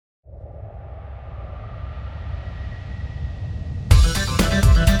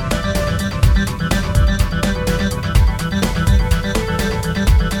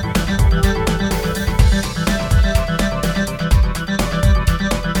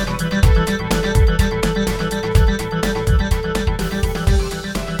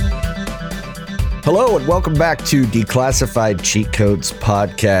Hello and welcome back to Declassified Cheat Codes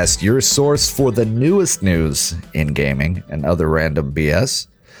Podcast, your source for the newest news in gaming and other random BS.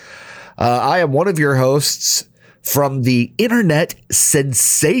 I am one of your hosts from the internet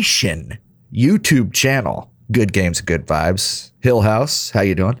sensation YouTube channel, Good Games, Good Vibes. Hill House, how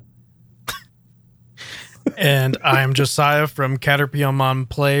you doing? And I'm Josiah from Caterpillar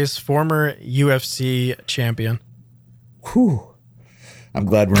Plays, former UFC champion. Whew. I'm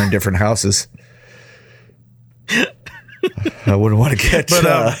glad we're in different houses. I wouldn't want to get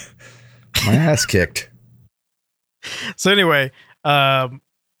my ass kicked. So anyway,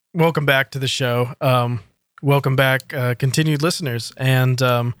 welcome back to the show. Welcome back, continued listeners. And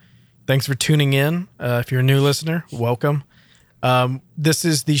thanks for tuning in. If you're a new listener, welcome. This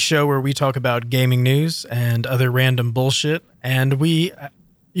is the show where we talk about gaming news and other random bullshit. And we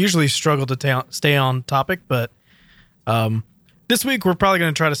usually struggle to stay on topic, but this week we're probably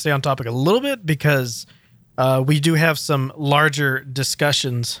going to try to stay on topic a little bit because we do have some larger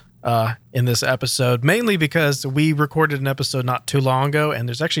discussions in this episode, mainly because we recorded an episode not too long ago, and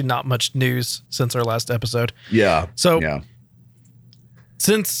there's actually not much news since our last episode. Yeah. So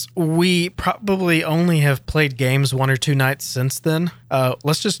since we probably only have played games one or two nights since then,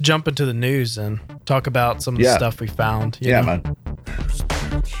 let's just jump into the news and talk about some of the stuff we found. You know? Man.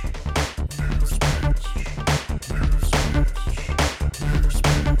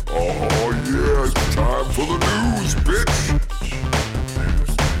 Oh yeah, it's time for the news, bitch!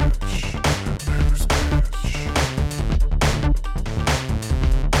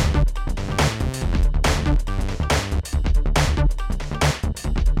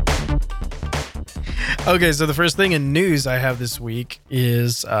 Okay, so the first thing in news I have this week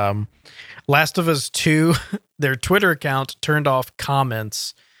is Last of Us 2, their Twitter account turned off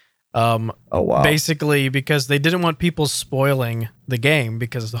comments. Oh, wow. Basically because they didn't want people spoiling the game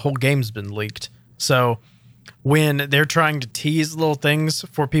because the whole game's been leaked. So when they're trying to tease little things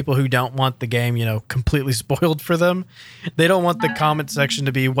for people who don't want the game, you know, completely spoiled for them, they don't want the comment section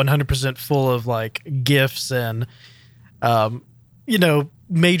to be 100% full of like GIFs and, you know,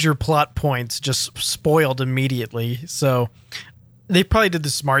 major plot points just spoiled immediately. So they probably did the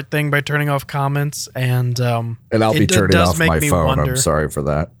smart thing by turning off comments, and I'll be turning off my phone. I'm sorry for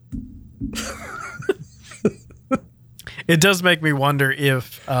that. It does make me wonder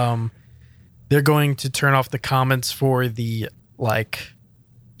if they're going to turn off the comments for the like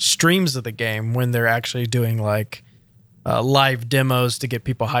streams of the game when they're actually doing like live demos to get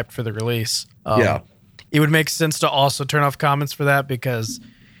people hyped for the release. It would make sense to also turn off comments for that because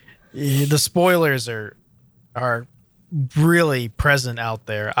the spoilers are really present out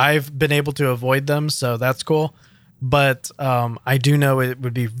there. I've been able to avoid them, so that's cool. But I do know it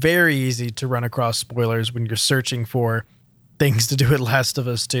would be very easy to run across spoilers when you're searching for things to do with Last of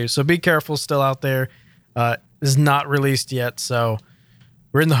Us 2. So be careful still out there. It's not released yet, so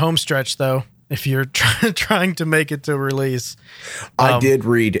we're in the home stretch, though, if you're trying to make it to release. I did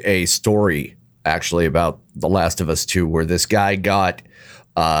read a story, actually, about The Last of Us 2 where this guy got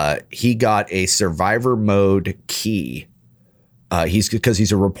a survivor mode key. Because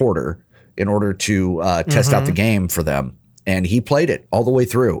he's a reporter, in order to test out the game for them. And he played it all the way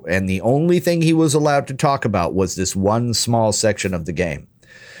through. And the only thing he was allowed to talk about was this one small section of the game.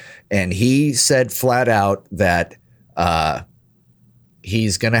 And he said flat out that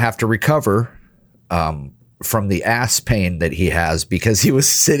he's going to have to recover from the ass pain that he has because he was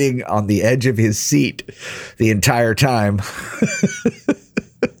sitting on the edge of his seat the entire time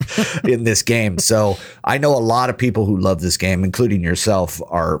in this game. So I know a lot of people who love this game, including yourself,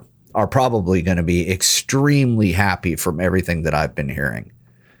 are probably going to be extremely happy from everything that I've been hearing.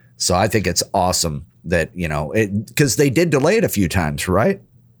 So I think it's awesome that, you know, because they did delay it a few times, right?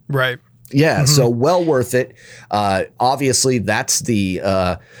 Right. Yeah. Mm-hmm. So well worth it. Obviously that's the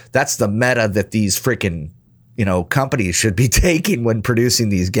meta that these freaking, you know, companies should be taking when producing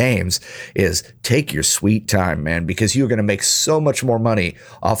these games is take your sweet time, man, because you're going to make so much more money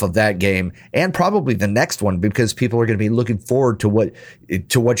off of that game and probably the next one because people are going to be looking forward to what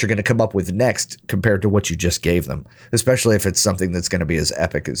you're going to come up with next compared to what you just gave them, especially if it's something that's going to be as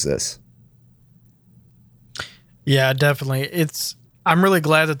epic as this. Yeah, definitely. I'm really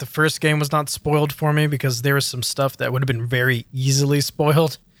glad that the first game was not spoiled for me because there was some stuff that would have been very easily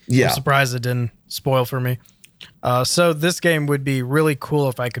spoiled. Yeah. I'm surprised it didn't spoil for me. So this game would be really cool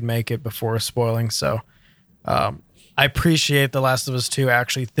if I could make it before spoiling. So I appreciate The Last of Us 2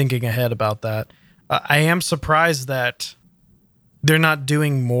 actually thinking ahead about that. I am surprised that they're not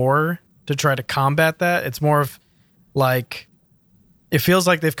doing more to try to combat that. It's more of like, it feels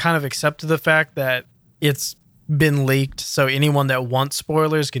like they've kind of accepted the fact that it's been leaked. So anyone that wants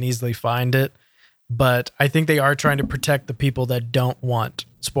spoilers can easily find it. but I think they are trying to protect the people that don't want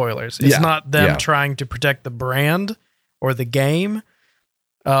spoilers. It's not them trying to protect the brand or the game.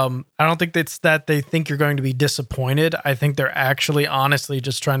 I don't think it's that they think you're going to be disappointed. I think they're actually honestly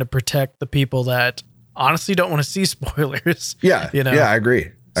just trying to protect the people that honestly don't want to see spoilers. Yeah. You know? Yeah, I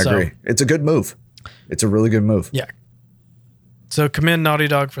agree. I agree. It's a good move. It's a really good move. Yeah. So commend Naughty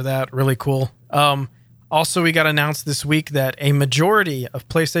Dog for that. Really cool. Also, we got announced this week that a majority of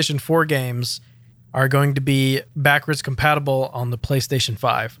PlayStation 4 games are going to be backwards compatible on the PlayStation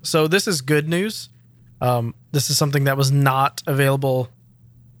 5. So this is good news. This is something that was not available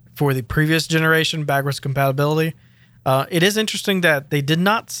for the previous generation, backwards compatibility. It is interesting that they did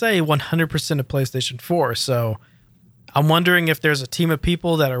not say 100% of PlayStation 4. So I'm wondering if there's a team of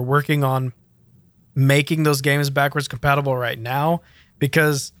people that are working on making those games backwards compatible right now,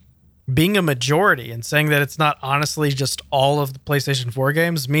 because being a majority and saying that it's not honestly just all of the PlayStation 4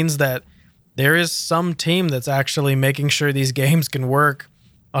 games means that there is some team that's actually making sure these games can work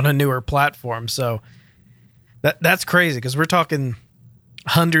on a newer platform. So that's crazy, because we're talking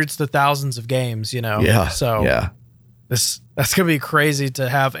hundreds to thousands of games, you know? Yeah. So that's going to be crazy to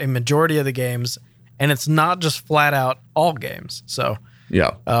have a majority of the games, and it's not just flat out all games. So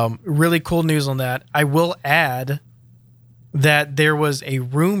really cool news on that. I will add that there was a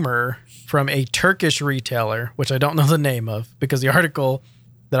rumor from a Turkish retailer, which I don't know the name of, because the article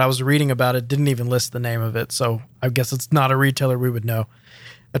that I was reading about it didn't even list the name of it. So I guess it's not a retailer we would know.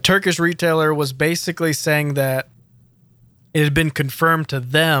 A Turkish retailer was basically saying that it had been confirmed to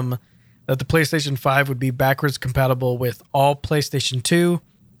them that the PlayStation 5 would be backwards compatible with all PlayStation 2,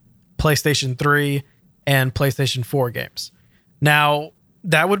 PlayStation 3, and PlayStation 4 games. Now,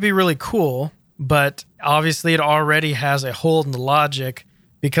 that would be really cool, but obviously it already has a hole in the logic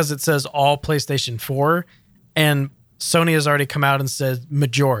because it says all PlayStation 4, and Sony has already come out and said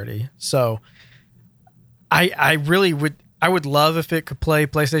majority. So I would love if it could play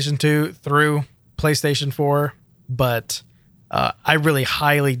PlayStation 2 through PlayStation 4, but I really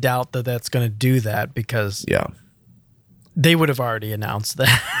highly doubt that that's going to do that, because they would have already announced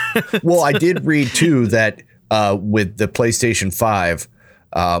that. Well, I did read too that with the PlayStation 5,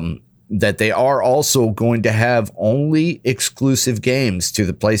 that they are also going to have only exclusive games to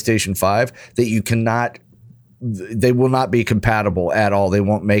the PlayStation 5 that they will not be compatible at all. They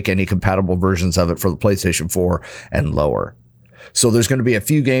won't make any compatible versions of it for the PlayStation 4 and lower. So there's going to be a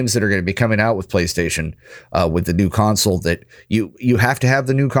few games that are going to be coming out with PlayStation with the new console that you have to have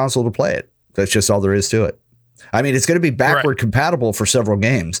the new console to play it. That's just all there is to it. I mean, it's going to be backward compatible for several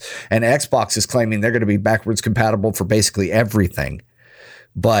games, and Xbox is claiming they're going to be backwards compatible for basically everything.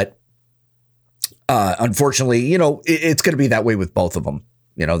 But unfortunately, it's going to be that way with both of them.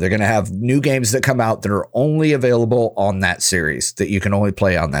 They're going to have new games that come out that are only available on that series, that you can only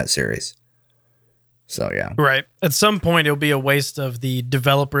play on that series. So, yeah. Right. At some point, it'll be a waste of the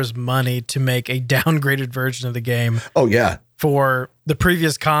developer's money to make a downgraded version of the game. Oh, yeah. For the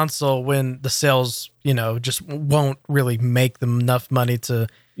previous console, when the sales, just won't really make them enough money to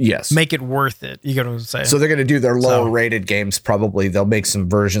make it worth it. You get what I'm saying? So they're going to do their lower rated games. Probably they'll make some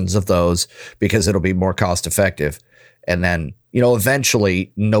versions of those because it'll be more cost effective. And then,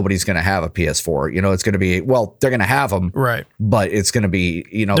 eventually nobody's going to have a PS4. It's going to be, they're going to have them. Right. But it's going to be,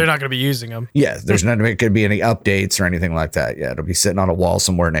 they're not going to be using them. Yeah. There's not going to be any updates or anything like that. Yeah. It'll be sitting on a wall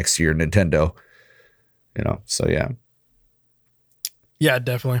somewhere next to your Nintendo. So yeah. Yeah,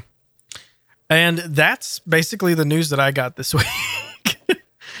 definitely. And that's basically the news that I got this week.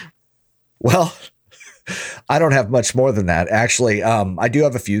 Well, I don't have much more than that. Actually, I do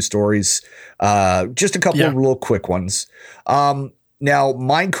have a few stories, just a couple of real quick ones. Now,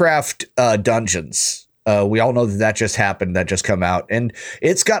 Minecraft Dungeons, we all know that just happened, that just come out, and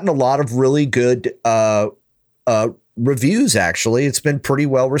it's gotten a lot of really good reviews. Actually, it's been pretty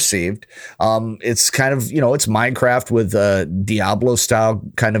well received. It's kind of, it's Minecraft with Diablo style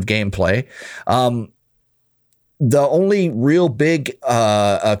kind of gameplay. The only real big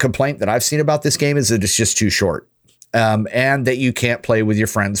complaint that I've seen about this game is that it's just too short, and that you can't play with your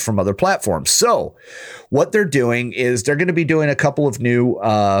friends from other platforms. So what they're doing is they're going to be doing a couple of new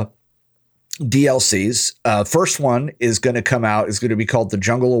DLCs. First one is going to come out, is going to be called The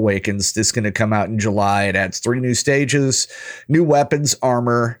Jungle Awakens. This is going to come out in July. It adds 3 new stages, new weapons,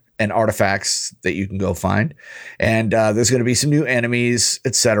 armor, and artifacts that you can go find. And there's going to be some new enemies,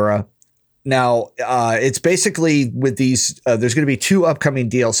 etc. Now, it's basically with these, there's going to be 2 upcoming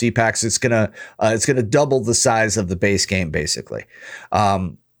DLC packs. It's going to double the size of the base game, basically.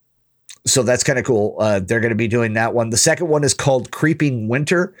 So that's kind of cool. They're going to be doing that one. The second one is called Creeping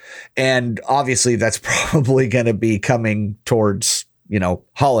Winter. And obviously that's probably going to be coming towards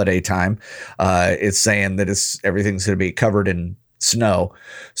holiday time. It's saying that everything's going to be covered in snow.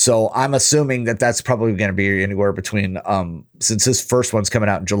 So I'm assuming that that's probably going to be anywhere between, since this first one's coming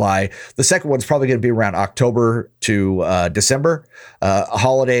out in July, the second one's probably going to be around October to December, a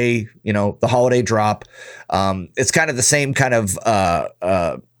holiday, the holiday drop. It's kind of the same kind of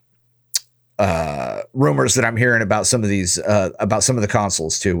rumors that I'm hearing about some of these, about some of the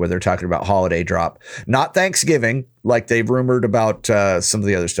consoles too, where they're talking about holiday drop, not Thanksgiving, like they've rumored about some of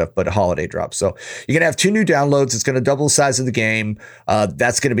the other stuff, but a holiday drop. So you're going to have 2 new downloads. It's going to double the size of the game.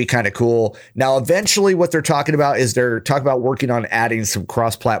 That's going to be kind of cool. Now, eventually what they're talking about is they're talking about working on adding some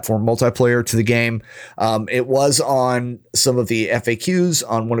cross-platform multiplayer to the game. It was on some of the FAQs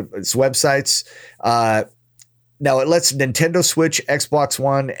on one of its websites. Now, it lets Nintendo Switch, Xbox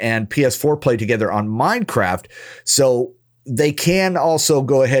One, and PS4 play together on Minecraft. So they can also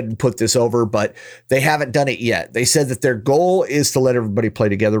go ahead and put this over, but they haven't done it yet. They said that their goal is to let everybody play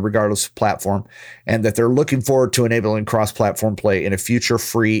together regardless of platform, and that they're looking forward to enabling cross-platform play in a future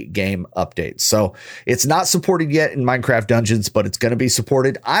free game update. So it's not supported yet in Minecraft Dungeons, but it's going to be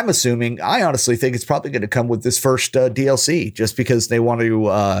supported. I honestly think it's probably going to come with this first DLC, just because they want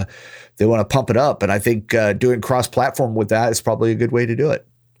to pump it up. And I think doing cross-platform with that is probably a good way to do it.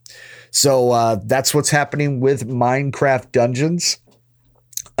 So that's what's happening with Minecraft Dungeons.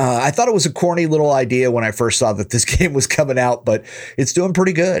 I thought it was a corny little idea when I first saw that this game was coming out, but it's doing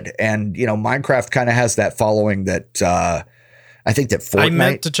pretty good. And, Minecraft kind of has that following that I think that Fortnite I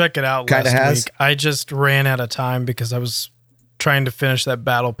meant to check it out last has. week. I just ran out of time because I was trying to finish that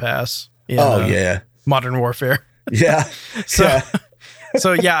battle pass in Modern Warfare. Yeah. So yeah.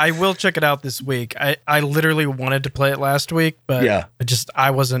 So yeah, I will check it out this week. I literally wanted to play it last week, but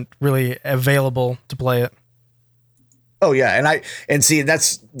I wasn't really available to play it. Oh yeah, and see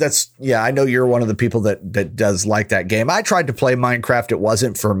that's I know you're one of the people that does like that game. I tried to play Minecraft, it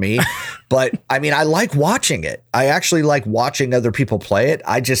wasn't for me, but I mean I like watching it. I actually like watching other people play it.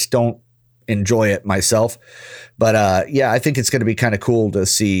 I just don't enjoy it myself. But I think it's going to be kind of cool to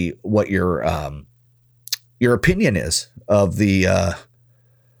see what your opinion is of the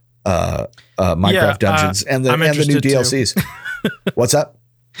Minecraft Dungeons and the new DLCs. What's up?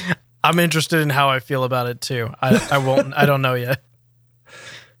 I'm interested in how I feel about it too. I don't know yet.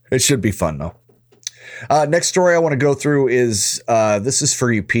 It should be fun though. Next story I want to go through is this is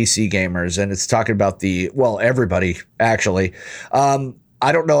for you PC gamers, and it's talking about everybody actually.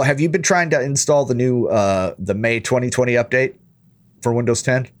 I don't know. Have you been trying to install the new the May 2020 update for Windows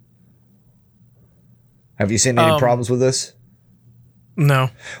 10? Have you seen any problems with this? No.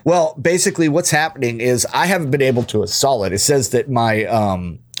 Well, basically what's happening is I haven't been able to install it. It says that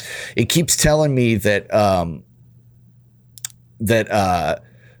my it keeps telling me that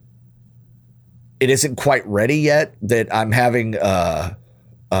it isn't quite ready yet, that I'm having a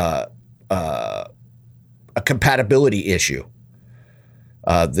compatibility issue.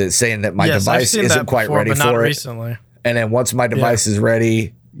 Saying that my device isn't quite ready for it. Recently. And then once my device is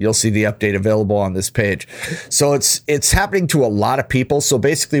ready, you'll see the update available on this page. So it's happening to a lot of people. So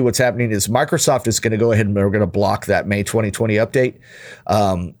basically what's happening is Microsoft is going to go ahead and we're going to block that May 2020 update.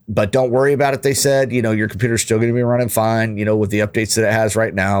 But don't worry about it. They said, your computer's still going to be running fine, with the updates that it has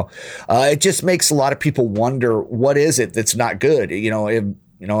right now. It just makes a lot of people wonder, what is it that's not good?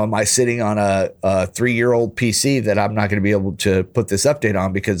 Am I sitting on a 3-year-old PC that I'm not going to be able to put this update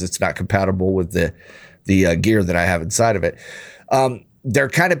on because it's not compatible with the gear that I have inside of it? They're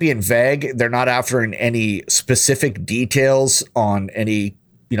kind of being vague. They're not offering any specific details on any,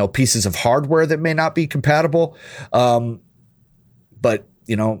 pieces of hardware that may not be compatible. But,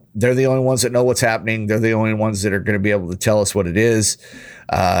 they're the only ones that know what's happening. They're the only ones that are going to be able to tell us what it is.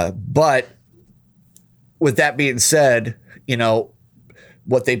 But with that being said,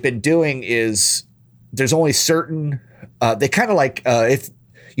 what they've been doing is there's only certain, they kind of like, if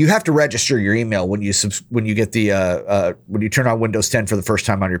you have to register your email when you get when you turn on Windows 10 for the first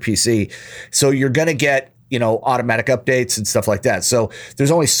time on your PC. So you're going to get, automatic updates and stuff like that. So there's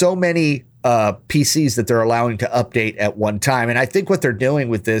only so many PCs that they're allowing to update at one time. And I think what they're doing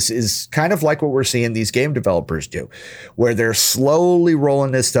with this is kind of like what we're seeing these game developers do, where they're slowly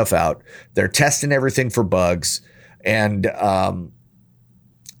rolling this stuff out. They're testing everything for bugs. And,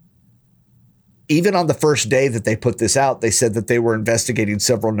 even on the first day that they put this out, they said that they were investigating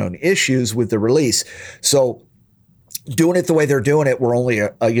several known issues with the release. So doing it the way they're doing it, we're only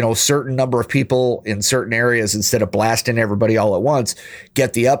a certain number of people in certain areas, instead of blasting everybody all at once,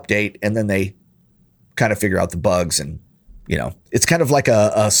 get the update, and then they kind of figure out the bugs and it's kind of like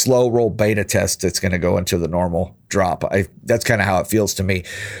a slow roll beta test that's going to go into the normal drop. That's kind of how it feels to me.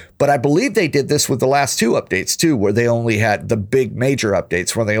 But I believe they did this with the last 2 updates too, where they only had the big major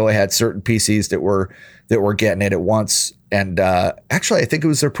updates, where they only had certain PCs that were getting it at once. And actually, I think it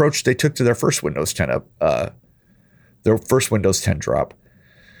was their approach they took to their first Windows 10 drop,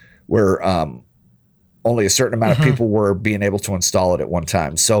 where only a certain amount of people were being able to install it at one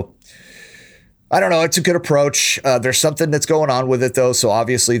time. So I don't know. It's a good approach. There's something that's going on with it, though. So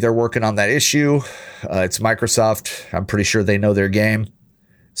obviously they're working on that issue. It's Microsoft. I'm pretty sure they know their game.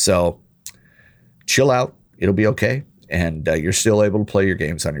 So chill out. It'll be okay. And you're still able to play your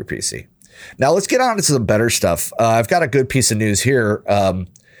games on your PC. Now let's get on to some better stuff. I've got a good piece of news here.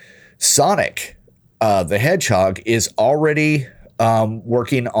 Sonic the Hedgehog is already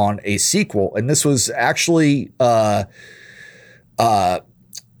working on a sequel. And this was actually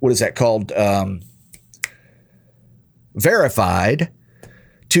what is that called? Verified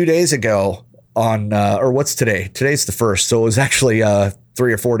 2 days ago on, or what's today? Today's the 1st. So it was actually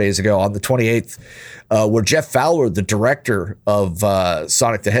 3 or 4 days ago on the 28th, where Jeff Fowler, the director of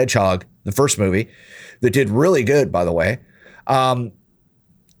Sonic the Hedgehog, the first movie that did really good, by the way,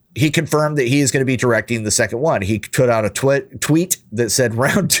 he confirmed that he is going to be directing the second one. He put out a tweet that said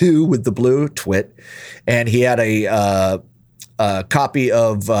round 2 with the blue twit. And he had a copy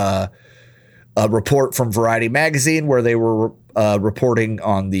of a report from Variety magazine where they were reporting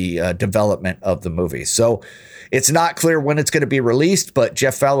on the development of the movie. So it's not clear when it's going to be released, but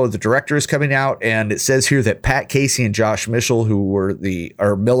Jeff Fowler, the director, is coming out, and it says here that Pat Casey and Josh Miller, who were the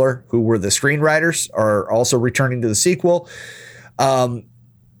screenwriters, are also returning to the sequel.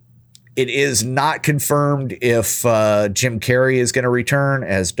 It is not confirmed if Jim Carrey is going to return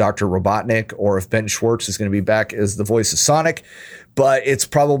as Dr. Robotnik or if Ben Schwartz is going to be back as the voice of Sonic, but it's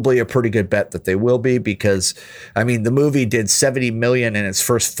probably a pretty good bet that they will be because, I mean, the movie did $70 million in its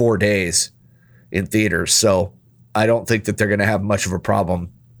first 4 days in theaters, so I don't think that they're going to have much of a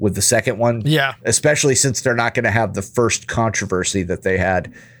problem with the second one. Yeah. Especially since they're not going to have the first controversy that they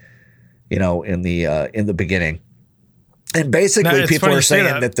had, in the beginning. And basically, people are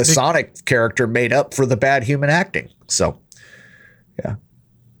saying that the Sonic character made up for the bad human acting. So, yeah.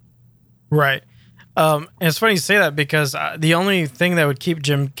 Right. And it's funny you say that because the only thing that would keep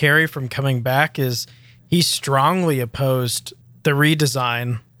Jim Carrey from coming back is he strongly opposed the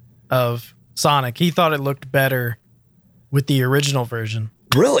redesign of Sonic. He thought it looked better with the original version.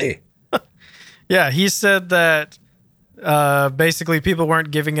 Really? Yeah, he said that basically people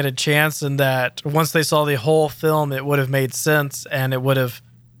weren't giving it a chance, and that once they saw the whole film, it would have made sense, and you would have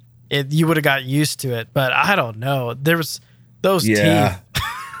got used to it. But I don't know. There was those teeth.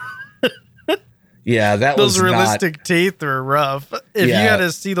 Yeah, those realistic teeth were rough. If you had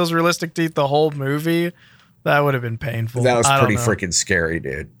to see those realistic teeth the whole movie, that would have been painful. That was pretty freaking scary,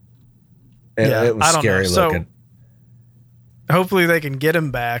 dude. It was scary looking. So, hopefully they can get him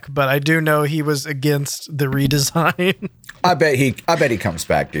back, but I do know he was against the redesign. I bet he comes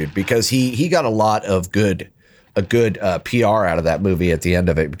back, dude, because he got a lot of good PR out of that movie at the end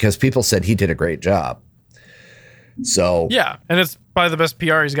of it because people said he did a great job. So yeah, and it's probably the best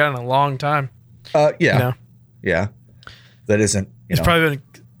PR he's got in a long time. Yeah. That isn't. He's probably been.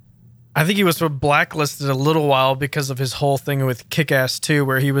 I think he was blacklisted a little while because of his whole thing with Kick-Ass 2,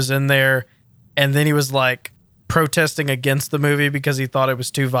 where he was in there, and then he was like protesting against the movie because he thought it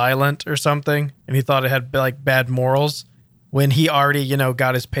was too violent or something, and he thought it had like bad morals when he already,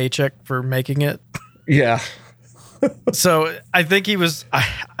 got his paycheck for making it. Yeah. So I think he was.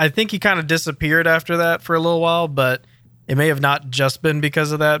 I think he kind of disappeared after that for a little while, but it may have not just been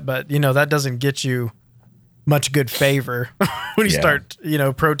because of that. But that doesn't get you much good favor when you start,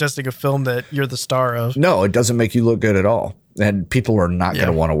 protesting a film that you're the star of. No, it doesn't make you look good at all. And people are not going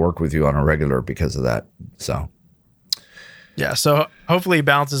to want to work with you on a regular because of that. So, yeah. So hopefully he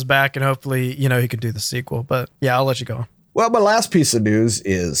bounces back and hopefully, he can do the sequel. But yeah, I'll let you go. Well, my last piece of news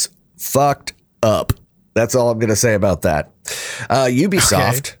is fucked up. That's all I'm going to say about that.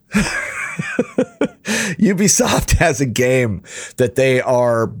 Ubisoft. Ubisoft has a game that they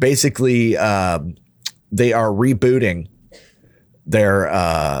are basically they are rebooting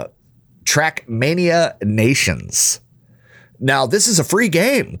their Trackmania Nations. Now, this is a free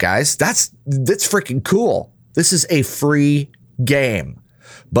game, guys. That's freaking cool. This is a free game,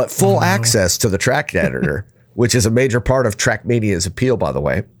 but full access to the track editor, which is a major part of Trackmania's appeal, by the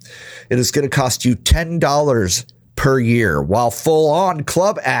way. It is going to cost you $10 per year, while full-on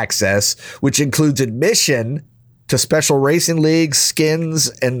club access, which includes admission to special racing leagues, skins,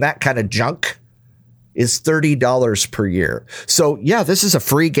 and that kind of junk, is $30 per year. So, yeah, this is a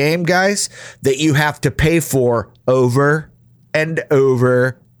free game, guys, that you have to pay for over and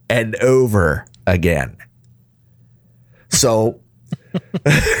over and over again. So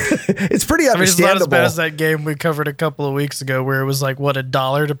it's pretty I mean, it's not as understandable. bad as that game we covered a couple of weeks ago where it was like, what,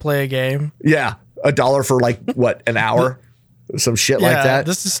 $1 to play a game? Yeah, $1 for like what, an hour, some shit like that.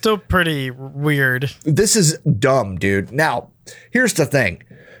 This is still pretty weird. This is dumb, dude. Now, here's the thing.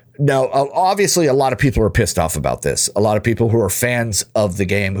 Now, obviously, a lot of people are pissed off about this. A lot of people who are fans of the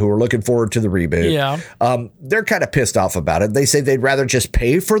game, who are looking forward to the reboot, they're kind of pissed off about it. They say they'd rather just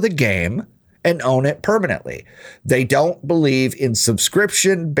pay for the game and own it permanently. They don't believe in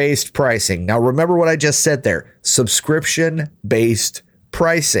subscription-based pricing. Now, remember what I just said there. Subscription-based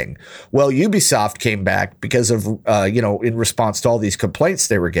pricing. Well, Ubisoft came back because of, in response to all these complaints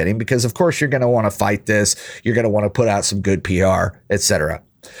they were getting, because, of course, you're going to want to fight this. You're going to want to put out some good PR, etc.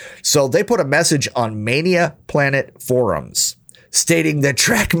 So they put a message on Mania Planet forums stating that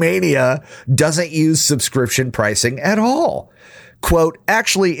Trackmania doesn't use subscription pricing at all. Quote,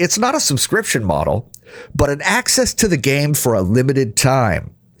 actually, it's not a subscription model, but an access to the game for a limited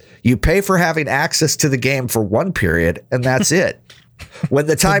time. You pay for having access to the game for one period, and that's it. When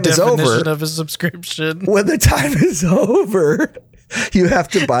the time is over, definition of a subscription. when the time is over, you have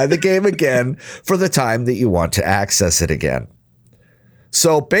to buy the game again for the time that you want to access it again.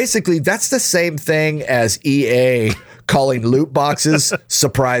 So basically, that's the same thing as EA calling loot boxes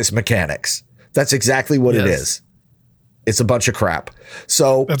surprise mechanics. That's exactly what it is. It's a bunch of crap.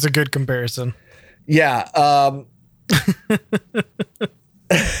 So that's a good comparison. Yeah.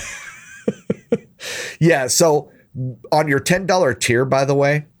 Yeah. So on your $10 tier, by the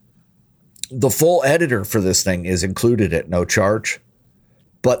way, the full editor for this thing is included at no charge.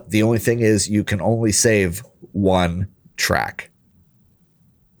 But the only thing is you can only save one track.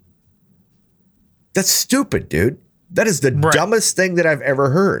 That's stupid, dude. That is the dumbest thing that I've ever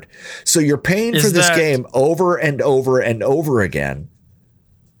heard. So you're paying for this game over and over and over again,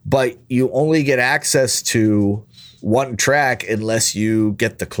 but you only get access to one track unless you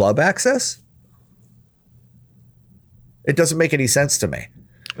get the club access? It doesn't make any sense to me.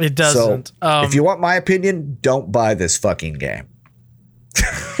 It doesn't. So if you want my opinion, don't buy this fucking game.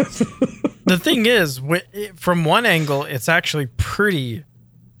 The thing is, from one angle, it's actually pretty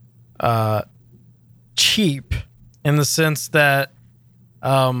cheap. In the sense that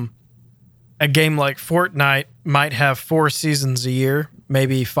a game like Fortnite might have 4 seasons a year,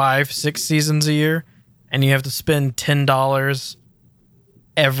 maybe 5, 6 seasons a year, and you have to spend $10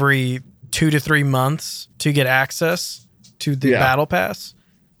 every 2 to 3 months to get access to the Battle Pass.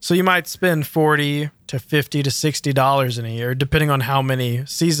 So you might spend $40 to $50 to $60 in a year, depending on how many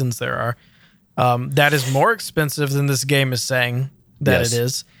seasons there are. That is more expensive than this game is saying that it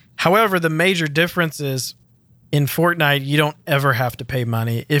is. However, the major difference is, in Fortnite, you don't ever have to pay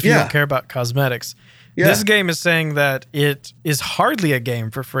money if you don't care about cosmetics. Yeah. This game is saying that it is hardly a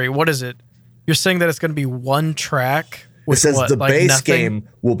game for free. What is it? You're saying that it's going to be one track? It says the base game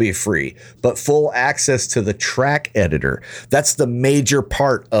will be free, but full access to the track editor. That's the major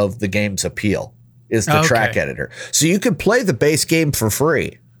part of the game's appeal, is the track editor. So you can play the base game for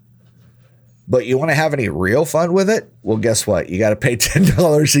free, but you want to have any real fun with it? Well, guess what? You got to pay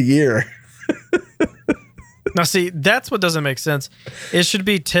 $10 a year. Now, see, that's what doesn't make sense. It should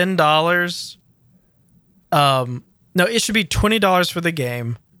be $10. No, it should be $20 for the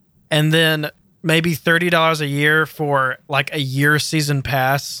game, and then maybe $30 a year for like a year season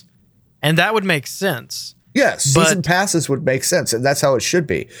pass, and that would make sense. Yes, season passes would make sense, and that's how it should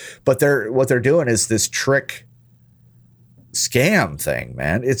be. But what they're doing is this trick scam thing,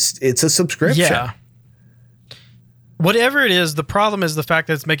 man. It's a subscription. Yeah. Whatever it is, the problem is the fact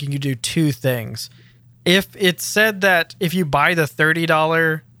that it's making you do two things. If it said that if you buy the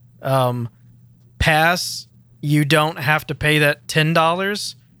 $30 pass, you don't have to pay that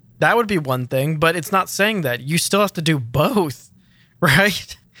 $10, that would be one thing. But it's not saying that. You still have to do both,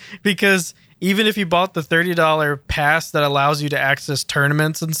 right? Because even if you bought the $30 pass that allows you to access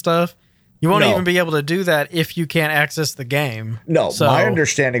tournaments and stuff, you won't even be able to do that if you can't access the game. No, my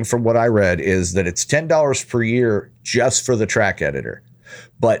understanding from what I read is that it's $10 per year just for the track editor.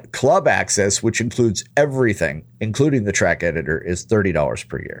 But club access, which includes everything, including the track editor, is $30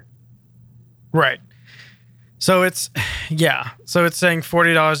 per year. Right. So it's saying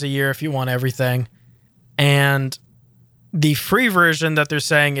 $40 a year if you want everything. And the free version that they're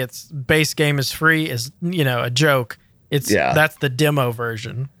saying its base game is free is, a joke. That's the demo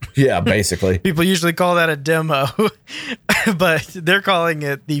version. Yeah, basically. People usually call that a demo, but they're calling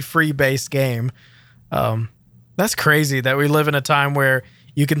it the free base game. That's crazy that we live in a time where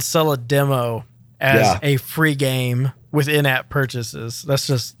you can sell a demo as a free game with in-app purchases.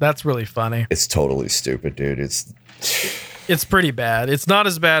 That's really funny. It's totally stupid, dude. It's It's pretty bad. It's not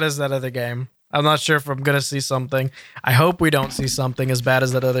as bad as that other game. I'm not sure if I'm going to see something. I hope we don't see something as bad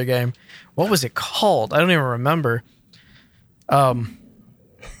as that other game. What was it called? I don't even remember. Gosh,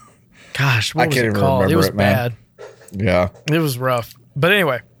 what was it called? It was bad. Yeah. It was rough. But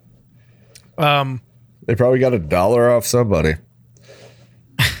anyway. They probably got $1 off somebody.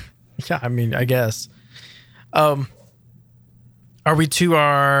 Yeah, I mean, I guess. Are we to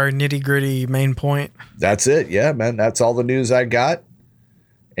our nitty-gritty main point? That's it. Yeah, man. That's all the news I got.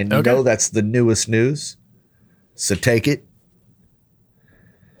 And you know that's the newest news. So take it.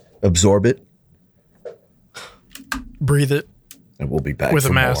 Absorb it. Breathe it. And we'll be back with for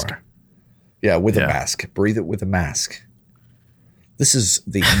a mask. More. Yeah, with a mask. Breathe it with a mask. This is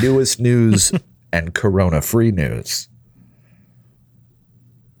the newest news and corona-free news.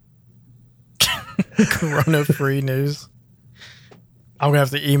 Corona-free news. I'm going to have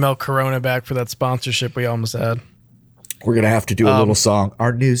to email Corona back for that sponsorship we almost had. We're going to have to do a little song.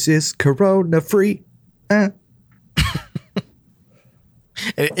 Our news is corona-free. It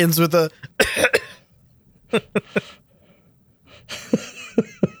ends with a...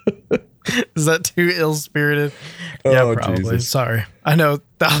 Is that too ill-spirited? Yeah, probably. Jesus. Sorry. I know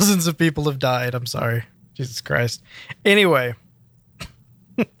thousands of people have died. I'm sorry. Jesus Christ. Anyway.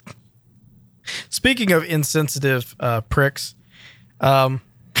 Speaking of insensitive pricks.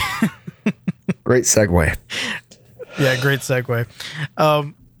 Great segue. Yeah, great segue.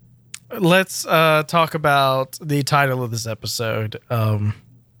 Let's talk about the title of this episode.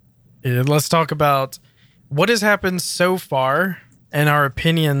 Let's talk about what has happened so far and our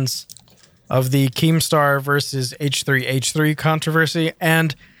opinions of the Keemstar versus H3H3 controversy.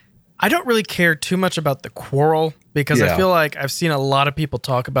 And I don't really care too much about the quarrel because I feel like I've seen a lot of people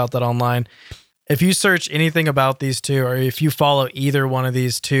talk about that online. If you search anything about these two, or if you follow either one of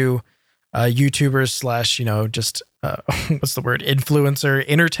these two YouTubers / just what's the word? Influencer,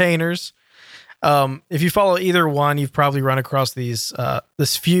 entertainers. If you follow either one, you've probably run across this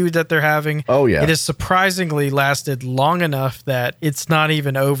feud that they're having. Oh, yeah. It has surprisingly lasted long enough that it's not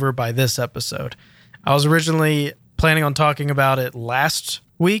even over by this episode. I was originally planning on talking about it last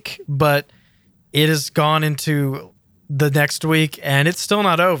week, but it has gone into the next week and it's still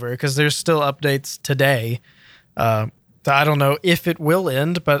not over because there's still updates today. I don't know if it will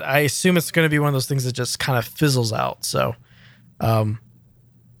end, but I assume it's going to be one of those things that just kind of fizzles out. So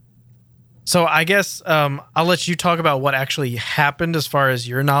I guess I'll let you talk about what actually happened as far as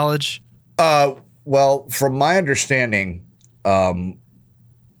your knowledge. Well, from my understanding, the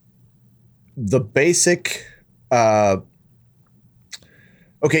basic.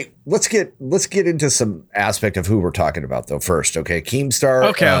 Okay, let's get into some aspect of who we're talking about though first. Okay, Keemstar.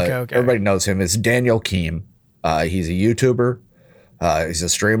 Okay. Everybody knows him as Daniel Keem. He's a YouTuber. He's a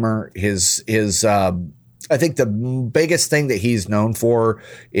streamer. His I think the biggest thing that he's known for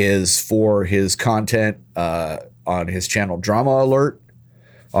is for his content on his channel Drama Alert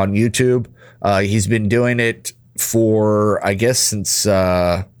on YouTube. He's been doing it for, I guess, since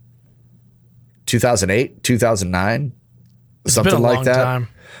 2008, 2009, something been a like long that. Time.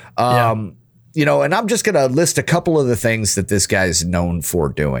 And I'm just going to list a couple of the things that this guy's known for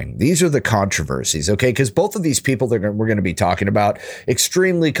doing. These are the controversies, okay? Because both of these people that we're going to be talking about,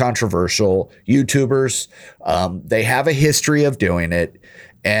 extremely controversial YouTubers. They have a history of doing it.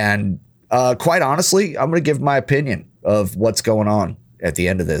 And quite honestly, I'm going to give my opinion of what's going on at the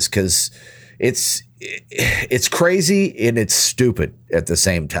end of this because it's crazy and it's stupid at the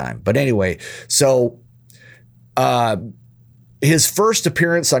same time. But anyway, so his first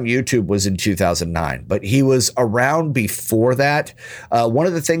appearance on YouTube was in 2009, but he was around before that. One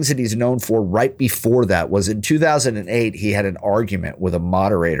of the things that he's known for right before that was in 2008, he had an argument with a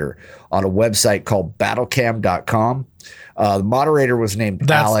moderator on a website called battlecam.com. The moderator was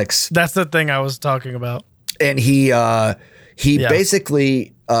named Alex. That's the thing I was talking about. And he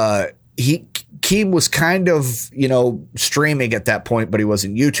basically, Keem was kind of, streaming at that point, but he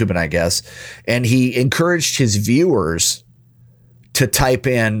wasn't YouTubing, I guess. And he encouraged his viewers to type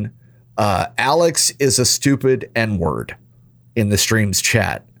in Alex is a stupid N-word in the stream's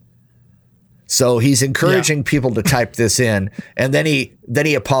chat. So he's encouraging people to type this in, and then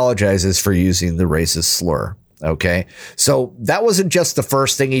he apologizes for using the racist slur. Okay. So that wasn't just the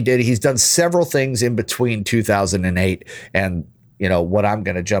first thing he did. He's done several things in between 2008 and what I'm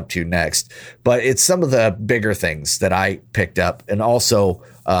going to jump to next, but it's some of the bigger things that I picked up. And also,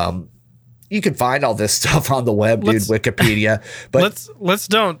 you can find all this stuff on the web, dude, Wikipedia. But let's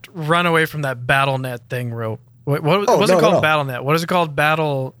don't run away from that BattleNet thing, What was it called? No. BattleNet. What is it called?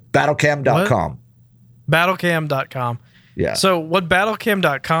 Battlecam.com. Battlecam.com. Yeah. So what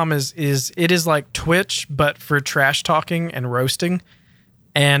battlecam.com is it is like Twitch, but for trash talking and roasting.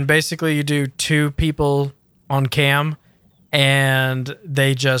 And basically you do two people on cam and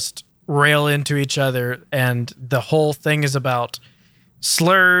they just rail into each other. And the whole thing is about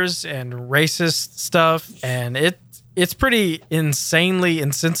slurs and racist stuff. And it's pretty insanely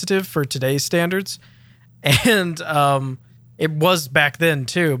insensitive for today's standards. And it was back then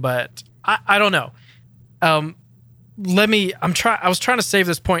too, but I don't know. I was trying to save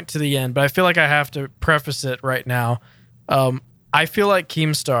this point to the end, but I feel like I have to preface it right now. I feel like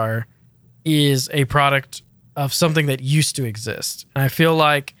Keemstar is a product of something that used to exist. And I feel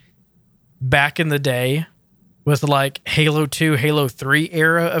like back in the day with like Halo 2, Halo 3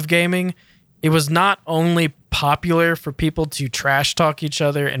 era of gaming, it was not only popular for people to trash talk each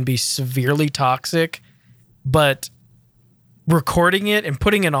other and be severely toxic, but recording it and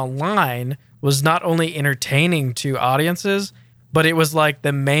putting it online was not only entertaining to audiences, but it was like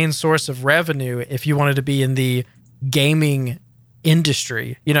the main source of revenue if you wanted to be in the gaming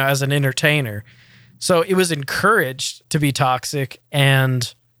industry, as an entertainer. So it was encouraged to be toxic.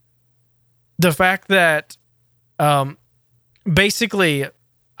 And the fact that basically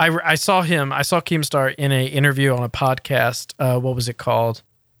I saw Keemstar in an interview on a podcast. What was it called?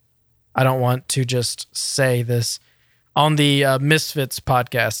 I don't want to just say this. On the Misfits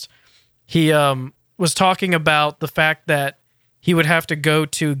podcast, he was talking about the fact that he would have to go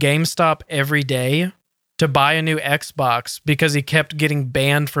to GameStop every day to buy a new Xbox because he kept getting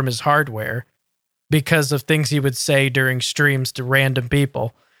banned from his hardware because of things he would say during streams to random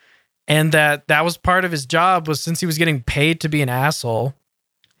people. And that was part of his job, was since he was getting paid to be an asshole,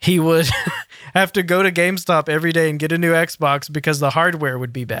 he would have to go to GameStop every day and get a new Xbox because the hardware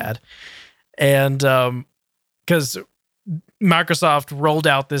would be bad. And because Microsoft rolled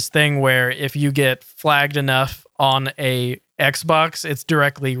out this thing where if you get flagged enough on a Xbox, it's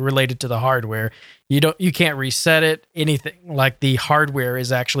directly related to the hardware. You can't reset it, anything. Like the hardware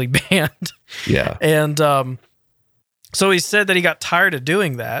is actually banned. Yeah. And so he said that he got tired of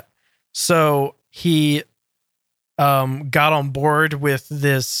doing that. So he got on board with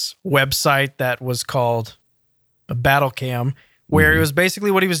this website that was called Battlecam, where it was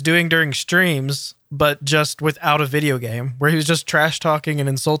basically what he was doing during streams, but just without a video game, where he was just trash talking and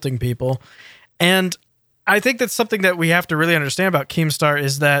insulting people. And I think that's something that we have to really understand about Keemstar,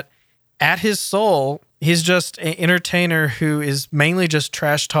 is that at his soul, he's just an entertainer who is mainly just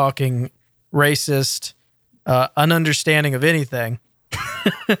trash talking, racist, ununderstanding of anything.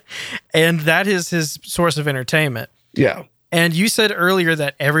 And that is his source of entertainment. Yeah. And you said earlier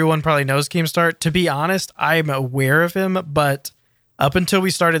that everyone probably knows Keemstar. To be honest, I'm aware of him, but up until we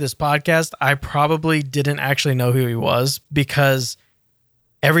started this podcast, I probably didn't actually know who he was, because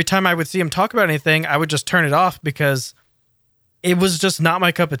every time I would see him talk about anything, I would just turn it off because it was just not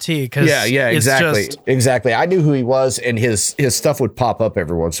my cup of tea. Yeah, exactly. I knew who he was, and his stuff would pop up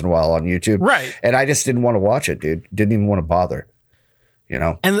every once in a while on YouTube. Right. And I just didn't want to watch it, dude. Didn't even want to bother.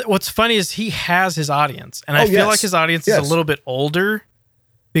 And what's funny is he has his audience, and I feel like his audience is a little bit older,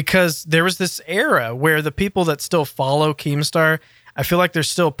 because there was this era where the people that still follow Keemstar, I feel like they're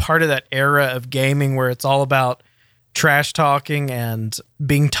still part of that era of gaming where it's all about trash talking and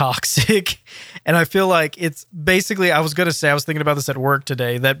being toxic. And I feel like it's basically, I was thinking about this at work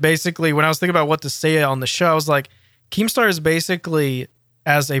today, that basically when I was thinking about what to say on the show, I was like, Keemstar is basically,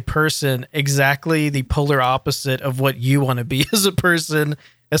 as a person, exactly the polar opposite of what you want to be as a person,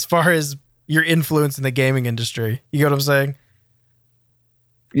 as far as your influence in the gaming industry. You get what I'm saying?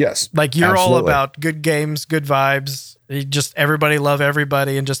 Yes. Like, you're all about good games, good vibes. You just everybody love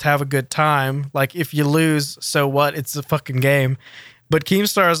everybody and just have a good time. Like, if you lose, so what? It's a fucking game. But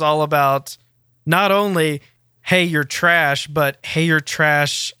Keemstar is all about not only, hey, you're trash, but hey, you're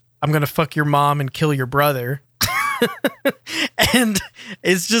trash, I'm going to fuck your mom and kill your brother. And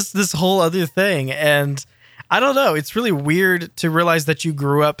it's just this whole other thing. And I don't know, it's really weird to realize that you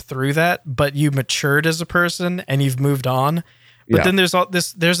grew up through that, but you matured as a person and you've moved on. But then there's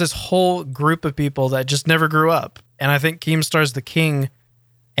this whole group of people that just never grew up. And I think Keemstar's the king,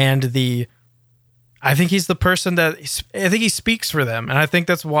 and I think he's the person I think he speaks for them. And I think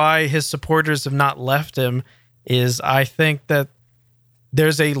that's why his supporters have not left him, is I think that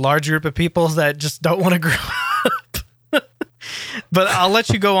there's a large group of people that just don't want to grow up. But I'll let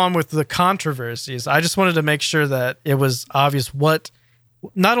you go on with the controversies. I just wanted to make sure that it was obvious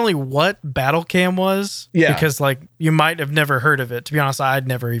not only what Battlecam was, because like you might have never heard of it. To be honest, I'd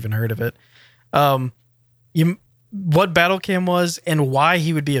never even heard of it. What Battlecam was and why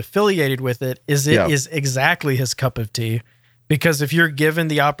he would be affiliated with it is exactly his cup of tea, Because if you're given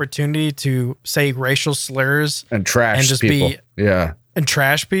the opportunity to say racial slurs and trash and just people. and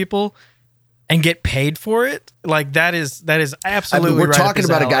trash people and get paid for it, like that is absolutely we're right talking up his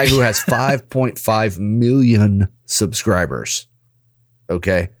about a guy alley. who has 5.5 million subscribers.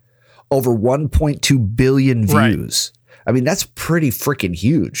 Okay. Over 1.2 billion views. Right. I mean, that's pretty freaking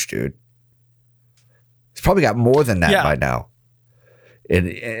huge, dude. He's probably got more than that by now.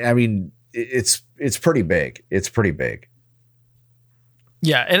 And I mean, it's pretty big. It's pretty big.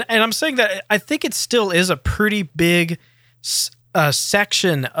 Yeah, and I'm saying that I think it still is a pretty big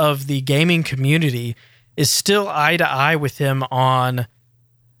section of the gaming community is still eye to eye with him on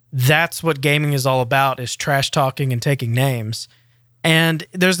that's what gaming is all about, is trash talking and taking names. And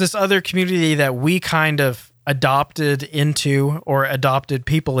there's this other community that we kind of adopted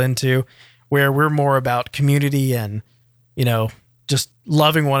people into, where we're more about community and, you know, just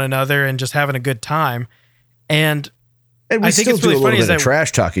loving one another and just having a good time. And we I think still it's really do a funny little bit is of that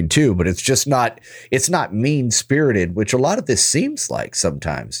trash talking too, but it's not mean spirited, which a lot of this seems like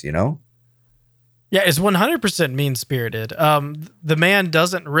sometimes, you know? Yeah, it's 100% mean spirited. The man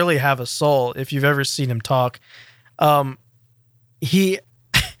doesn't really have a soul. If you've ever seen him talk, what's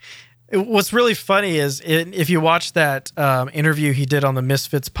really funny is if you watch that interview he did on the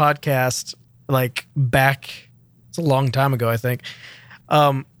Misfits podcast, like it's a long time ago, I think.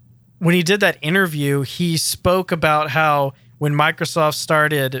 When he did that interview, he spoke about how when Microsoft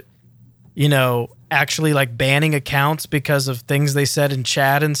started, you know, actually like banning accounts because of things they said in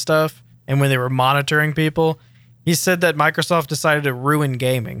chat and stuff, and when they were monitoring people, he said that Microsoft decided to ruin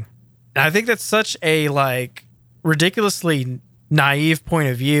gaming. And I think that's such a like ridiculously naive point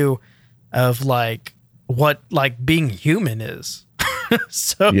of view of like what like being human is.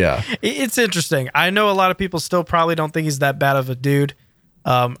 So yeah, it's interesting. I know a lot of people still probably don't think he's that bad of a dude.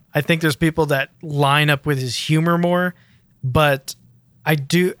 I think there's people that line up with his humor more, but I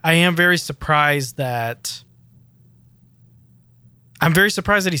am very surprised that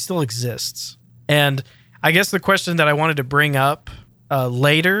he still exists. And I guess the question that I wanted to bring up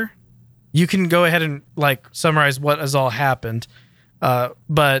later, you can go ahead and like summarize what has all happened.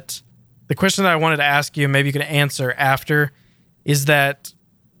 But the question that I wanted to ask you, maybe you can answer after, is that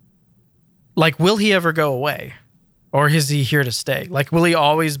like, will he ever go away? Or is he here to stay? Like, will he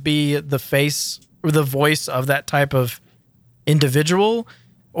always be the face or the voice of that type of individual?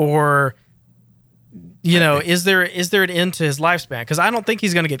 Or, you know, is there an end to his lifespan? Because I don't think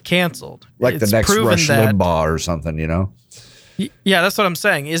he's going to get canceled. Like the next Rush Limbaugh or something, you know? Yeah, that's what I'm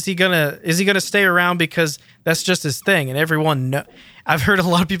saying. Is he gonna stay around because that's just his thing? And everyone I've heard a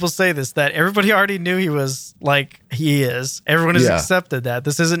lot of people say this, that everybody already knew he was like he is. Everyone has accepted that.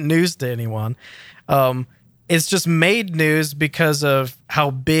 This isn't news to anyone. It's just made news because of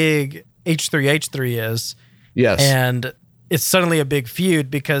how big H3H3 is. Yes. And it's suddenly a big feud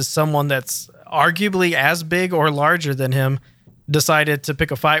because someone that's arguably as big or larger than him decided to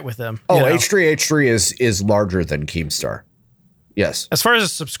pick a fight with him. Oh, H3H3 is larger than Keemstar. Yes. As far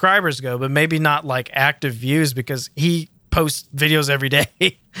as subscribers go, but maybe not like active views because he posts videos every day,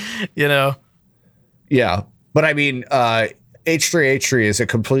 you know? Yeah. But I mean, H3H3 is a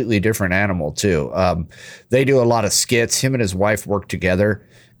completely different animal too. They do a lot of skits. Him and his wife work together,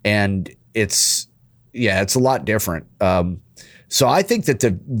 and it's a lot different. So I think that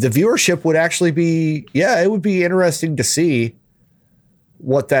the viewership would actually be, it would be interesting to see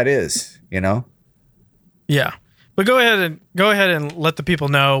what that is, you know? Yeah. But go ahead and let the people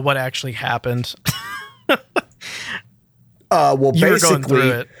know what actually happened. Well, you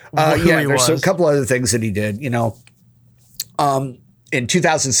basically, there's a couple other things that he did, you know. In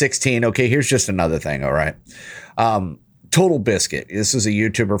 2016, okay, here's just another thing, all right. Total Biscuit. This is a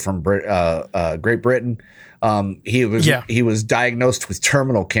YouTuber from Great Britain. He was diagnosed with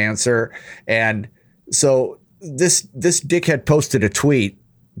terminal cancer, and so this dickhead posted a tweet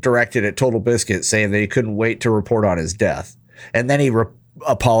directed at Total Biscuit saying that he couldn't wait to report on his death, and then he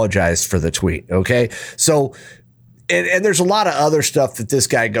apologized for the tweet. Okay, so and there's a lot of other stuff that this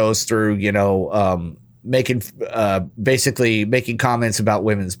guy goes through, you know, basically making comments about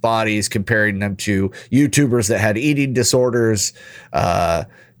women's bodies, comparing them to YouTubers that had eating disorders,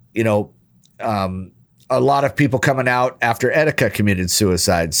 you know. A lot of people coming out after Etika committed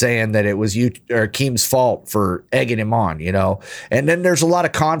suicide, saying that it was Keem's fault for egging him on, you know. And then there's a lot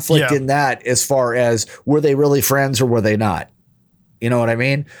of conflict in that, as far as were they really friends or were they not? You know what I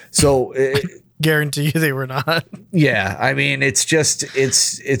mean? So guarantee you they were not. Yeah, I mean, it's just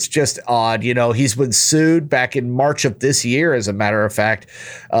odd. You know, he's been sued back in March of this year. As a matter of fact,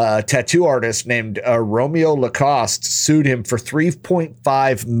 a tattoo artist named Romeo Lacoste sued him for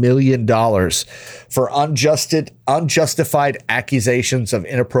 $3.5 million for unjustified accusations of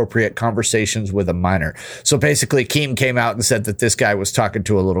inappropriate conversations with a minor. So basically, Keem came out and said that this guy was talking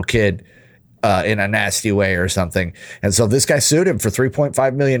to a little kid in a nasty way or something. And so this guy sued him for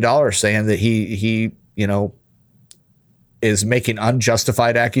 $3.5 million, saying that he, you know, is making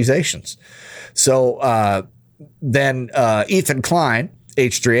unjustified accusations. So then Ethan Klein,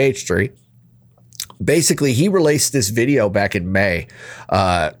 H3H3, basically he released this video back in May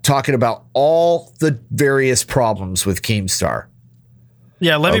talking about all the various problems with Keemstar.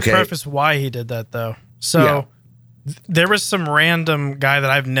 Yeah, let me preface why he did that, though. So there was some random guy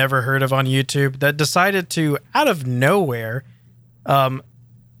that I've never heard of on YouTube that decided to, out of nowhere,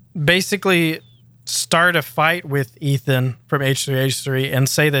 basically start a fight with Ethan from H3H3 and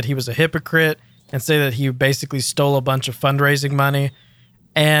say that he was a hypocrite and say that he basically stole a bunch of fundraising money.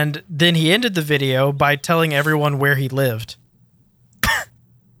 And then he ended the video by telling everyone where he lived.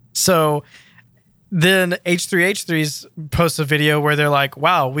 So then H3H3's posts a video where they're like,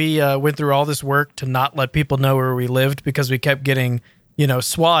 wow, we went through all this work to not let people know where we lived because we kept getting, you know,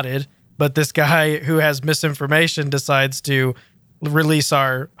 swatted. But this guy who has misinformation decides to release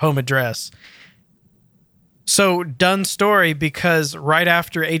our home address. So done story, because right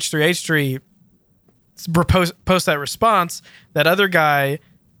after H3H3 posts that response, that other guy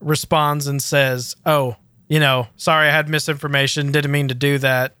responds and says, oh, you know, sorry, I had misinformation. Didn't mean to do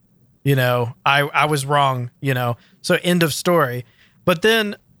that. You know, I was wrong, you know, so end of story. But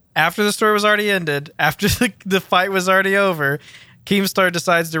then after the story was already ended, after the fight was already over, Keemstar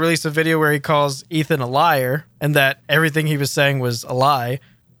decides to release a video where he calls Ethan a liar and that everything he was saying was a lie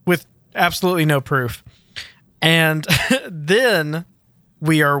with absolutely no proof. And then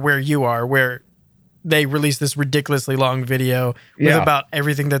we are where you are, where they released this ridiculously long video with about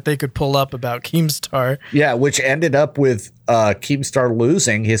everything that they could pull up about Keemstar. Yeah, which ended up with Keemstar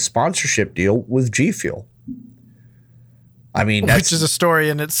losing his sponsorship deal with G Fuel. I mean, which is a story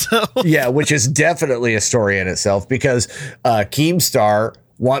in itself. Yeah, which is definitely a story in itself, because Keemstar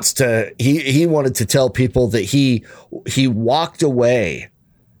wants to. He wanted to tell people that he walked away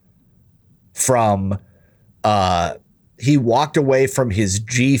from his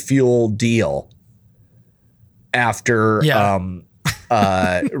G Fuel deal after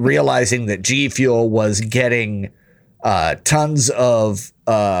realizing that G Fuel was getting tons of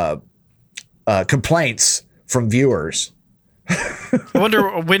complaints from viewers. I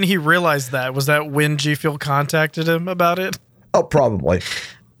wonder when he realized that. Was that when G Fuel contacted him about it? Oh, probably.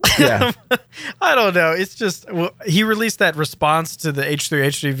 Yeah. I don't know. It's just, he released that response to the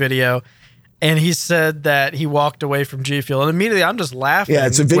H3H3 video, and he said that he walked away from G Fuel. And immediately I'm just laughing. Yeah,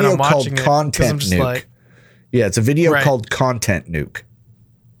 it's a video called Content Nuke. Yeah, it's a video called Content Nuke.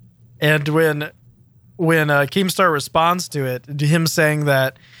 And when Keemstar responds to it, him saying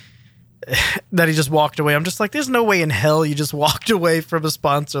that he just walked away, I'm just like, there's no way in hell you just walked away from a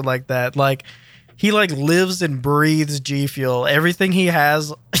sponsor like that. Like, he like lives and breathes G Fuel. Everything he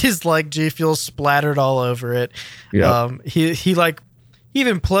has is like G Fuel splattered all over it. Yeah. He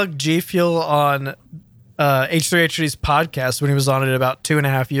even plugged G Fuel on H3H3's podcast when he was on it about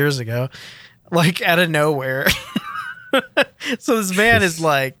 2.5 years ago. Like, out of nowhere. So this man is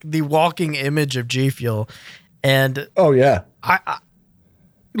like the walking image of G Fuel. And oh yeah,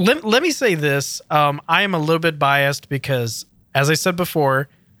 let me say this. I am a little bit biased because, as I said before,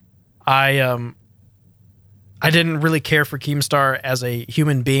 I didn't really care for Keemstar as a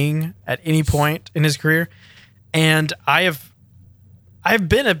human being at any point in his career, and I've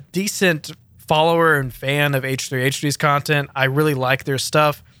been a decent follower and fan of H3H3's content. I really like their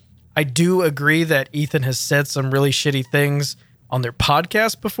stuff. I do agree that Ethan has said some really shitty things on their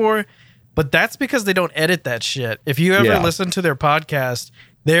podcast before, but that's because they don't edit that shit. If you ever listen to their podcast,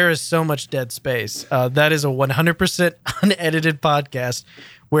 there is so much dead space. That is a 100% unedited podcast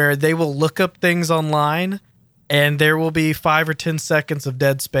where they will look up things online and there will be 5 or 10 seconds of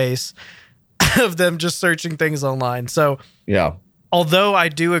dead space of them just searching things online. So yeah, although I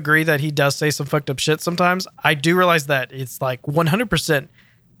do agree that he does say some fucked up shit sometimes, I do realize that it's like 100%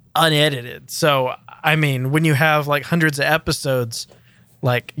 unedited. So, I mean, when you have like hundreds of episodes,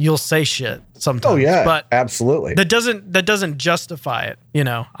 like, you'll say shit sometimes. Oh yeah, but absolutely. That doesn't justify it. You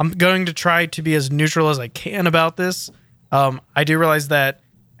know, I'm going to try to be as neutral as I can about this. I do realize that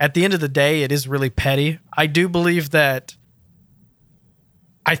at the end of the day, it is really petty. I do believe that.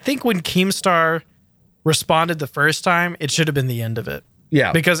 I think when Keemstar responded the first time, it should have been the end of it.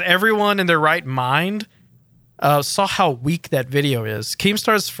 Yeah. Because everyone in their right mind saw how weak that video is.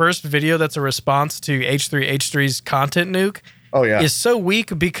 Keemstar's first video that's a response to H3H3's content nuke Oh, yeah. is so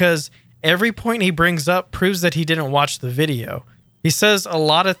weak because every point he brings up proves that he didn't watch the video. He says a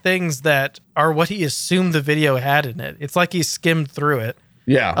lot of things that are what he assumed the video had in it. It's like he skimmed through it.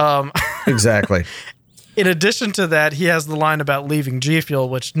 Yeah. Exactly. In addition to that, he has the line about leaving G Fuel,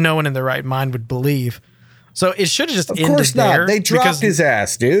 which no one in their right mind would believe. So it should have just ended there. Of course not. They dropped his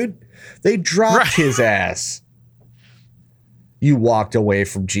ass, dude. They dropped his ass. You walked away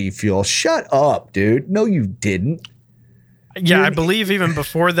from G Fuel. Shut up, dude. No, you didn't. Yeah, I believe even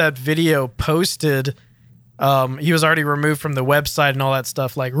before that video posted, he was already removed from the website and all that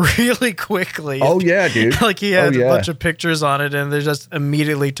stuff, like really quickly. Oh, yeah, dude. Like he had a bunch of pictures on it and they just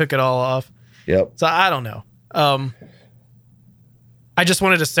immediately took it all off. Yep. So I don't know. I just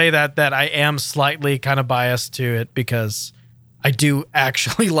wanted to say that I am slightly kind of biased to it because I do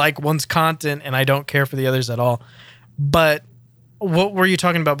actually like one's content and I don't care for the others at all. But what were you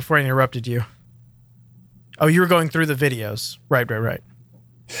talking about before I interrupted you? Oh, you were going through the videos. Right.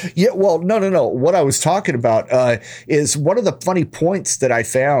 Yeah, well, no. What I was talking about is one of the funny points that I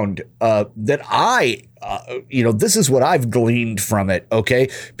found that this is what I've gleaned from it, okay?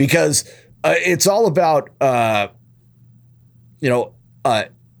 Because it's all about,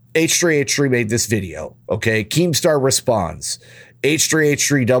 H3H3 made this video, okay? Keemstar responds.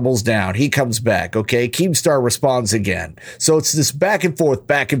 H3H3 doubles down. He comes back. Okay. Keemstar responds again. So it's this back and forth.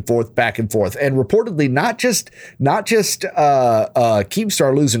 And reportedly not just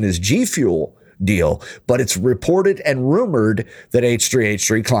Keemstar losing his G Fuel deal, but it's reported and rumored that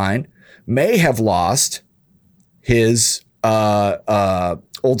H3H3 Klein may have lost his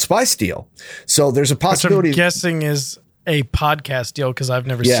Old Spice deal. So there's a possibility. Which I'm guessing is a podcast deal because I've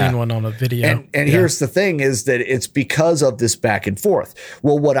never seen one on a video. And here's the thing is that it's because of this back and forth.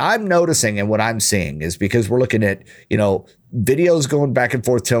 Well, what I'm noticing and what I'm seeing is because we're looking at, videos going back and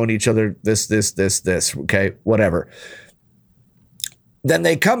forth telling each other this, okay, whatever. Then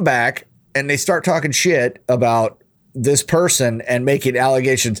they come back and they start talking shit about this person and making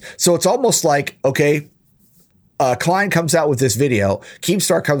allegations. So it's almost like, okay, Klein comes out with this video.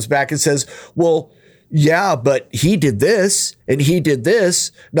 Keemstar comes back and says, well, yeah, but he did this and he did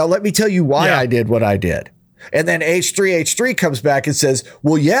this. Now, let me tell you why I did what I did. And then H3H3 comes back and says,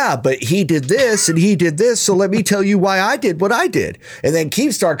 well, yeah, but he did this and he did this. So let me tell you why I did what I did. And then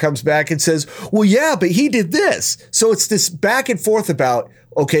Keemstar comes back and says, well, yeah, but he did this. So it's this back and forth about,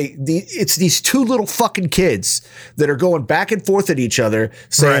 okay, it's these two little fucking kids that are going back and forth at each other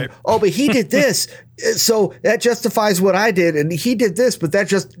saying, oh, but he did this. So that justifies what I did. And he did this, but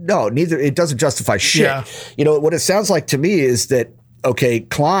it doesn't justify shit. Yeah. What it sounds like to me is that, okay,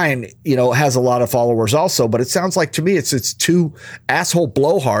 Klein, has a lot of followers also, but it sounds like to me it's two asshole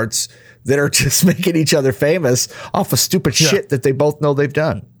blowhards that are just making each other famous off of stupid shit that they both know they've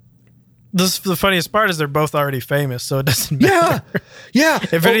done. The funniest part is they're both already famous, so it doesn't matter. Yeah.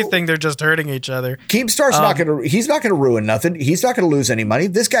 If anything, they're just hurting each other. Keemstar's he's not going to ruin nothing. He's not going to lose any money.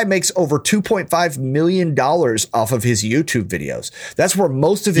 This guy makes over $2.5 million off of his YouTube videos. That's where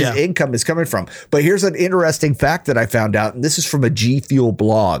most of his income is coming from. But here's an interesting fact that I found out, and this is from a G Fuel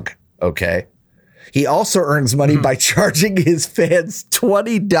blog. Okay. He also earns money by charging his fans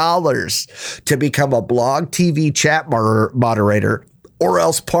 $20 to become a blog TV chat moderator or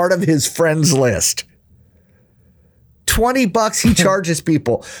else part of his friends list. $20 he charges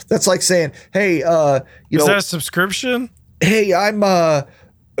people. That's like saying, hey, is that a subscription? Hey, I'm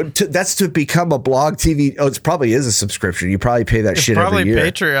that's to become a blog TV. Oh, it probably is a subscription. You probably pay that shit every year.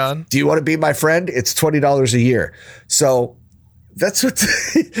 Probably Patreon. Do you want to be my friend? It's $20 a year. So that's what,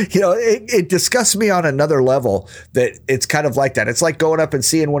 it disgusts me on another level that it's kind of like that. It's like going up and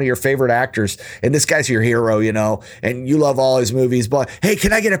seeing one of your favorite actors and this guy's your hero, and you love all his movies, but hey,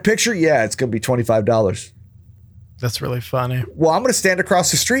 can I get a picture? Yeah, it's going to be $25. That's really funny. Well, I'm going to stand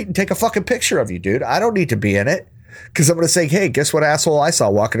across the street and take a fucking picture of you, dude. I don't need to be in it because I'm going to say, hey, guess what asshole I saw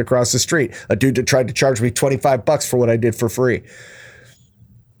walking across the street? A dude that tried to charge me $25 for what I did for free.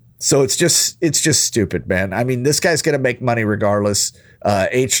 So it's just stupid, man. I mean, this guy's going to make money regardless.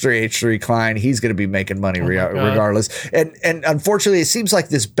 H3H3 Klein, he's going to be making money regardless. And unfortunately, it seems like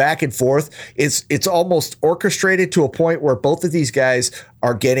this back and forth it's almost orchestrated to a point where both of these guys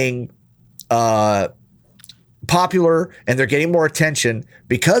are getting popular and they're getting more attention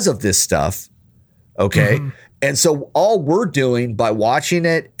because of this stuff. Okay. Mm-hmm. And so all we're doing by watching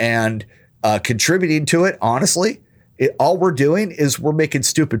it and contributing to it, honestly, all we're doing is we're making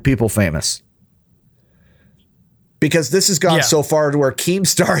stupid people famous. Because this has gone so far to where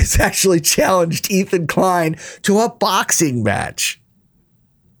Keemstar has actually challenged Ethan Klein to a boxing match.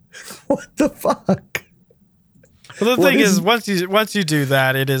 What the fuck? Well, the What thing is- is, once you do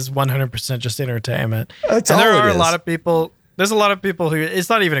that, it is 100% just entertainment. That's and there all it are a is. lot of people. There's a lot of people who it's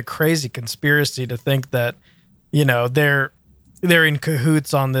not even a crazy conspiracy to think that, you know, they're in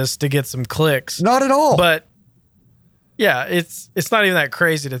cahoots on this to get some clicks. Not at all. But yeah, it's not even that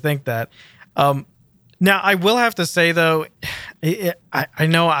crazy to think that. Now, I will have to say though, I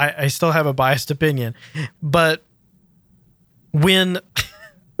know I still have a biased opinion, but when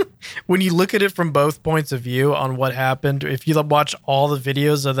you look at it from both points of view on what happened, if you watch all the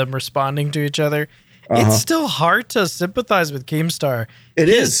videos of them responding to each other, it's still hard to sympathize with Keemstar. It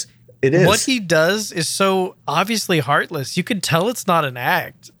is. It is. What he does is so obviously heartless. You can tell it's not an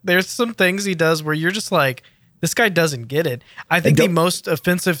act. There's some things he does where you're just like, this guy doesn't get it. I think the most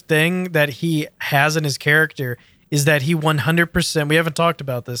offensive thing that he has in his character is that he 100%, we haven't talked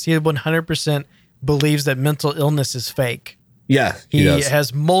about this, he 100% believes that mental illness is fake. Yeah, He does.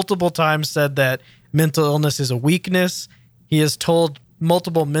 has multiple times said that mental illness is a weakness. He has told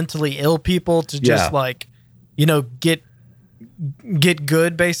multiple mentally ill people to just get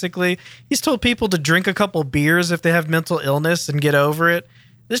good, basically. He's told people to drink a couple beers if they have mental illness and get over it.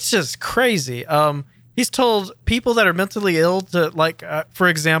 It's just crazy. He's told people that are mentally ill to, for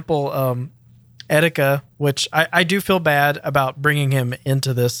example, Etika, which I do feel bad about bringing him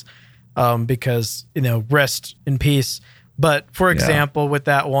into this because, you know, rest in peace. But for example, with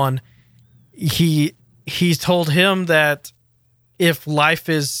that one, he told him that if life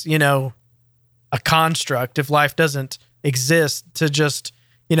is, you know, a construct, if life doesn't exist, to just,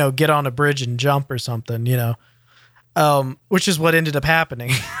 you know, get on a bridge and jump or something, you know, which is what ended up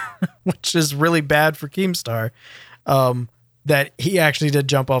happening, which is really bad for Keemstar, that he actually did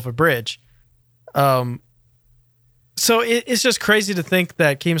jump off a bridge. So it's just crazy to think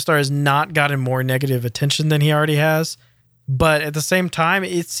that Keemstar has not gotten more negative attention than he already has. But at the same time,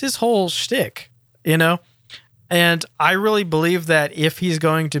 it's his whole shtick, you know? And I really believe that if he's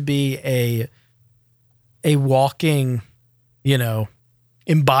going to be a walking, you know,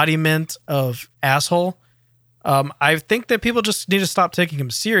 embodiment of asshole, I think that people just need to stop taking him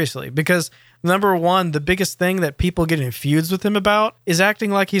seriously, because number one, the biggest thing that people get in feuds with him about is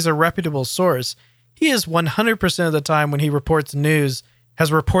acting like he's a reputable source. He is 100% of the time when he reports news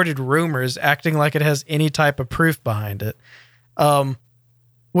has reported rumors, acting like it has any type of proof behind it.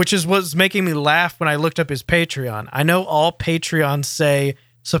 Which is what's making me laugh when I looked up his Patreon. I know all Patreons say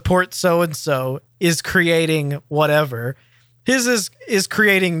support so-and-so is creating whatever. His is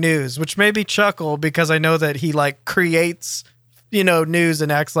creating news, which made me chuckle because I know that he like creates, you know, news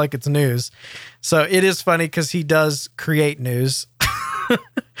and acts like it's news. So it is funny because he does create news.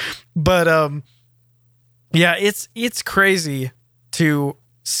 But yeah, it's crazy to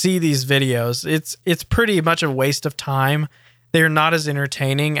see these videos. It's pretty much a waste of time. They're not as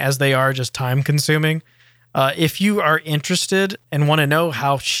entertaining as they are just time consuming. If you are interested and want to know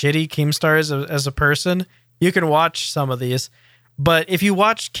how shitty Keemstar is as a person, you can watch some of these. But if you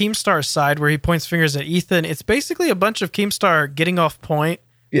watch Keemstar's side where he points fingers at Ethan, it's basically a bunch of Keemstar getting off point.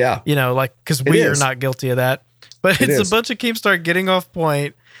 Yeah. You know, like, because we are not guilty of that. But it's a bunch of Keemstar getting off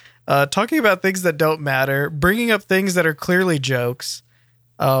point, talking about things that don't matter, bringing up things that are clearly jokes.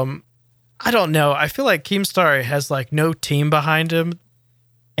 I don't know. I feel like Keemstar has like no team behind him,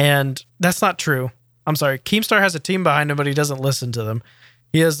 and that's not true. I'm sorry. Keemstar has a team behind him, but he doesn't listen to them.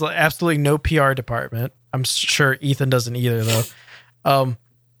 He has absolutely no PR department. I'm sure Ethan doesn't either, though.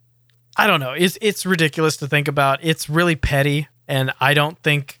 I don't know. It's ridiculous to think about. It's really petty, and I don't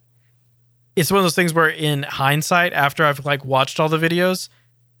think it's one of those things where, in hindsight, after I've like watched all the videos,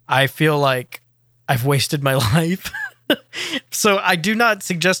 I feel like I've wasted my life. So I do not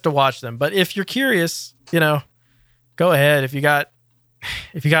suggest to watch them. But if you're curious, you know, go ahead. If you got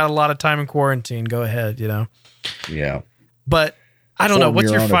a lot of time in quarantine, go ahead. You know. Yeah. But I don't know. Form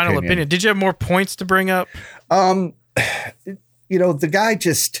What's your your own final opinion. opinion? Did you have more points to bring up? You know, the guy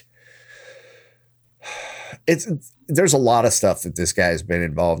just, there's a lot of stuff that this guy's been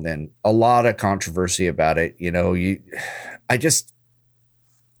involved in, a lot of controversy about it. You know,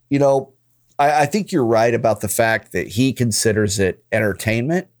 I think you're right about the fact that he considers it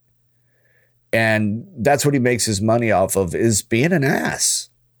entertainment, and that's what he makes his money off of, is being an ass,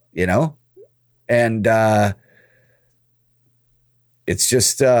 you know? And, it's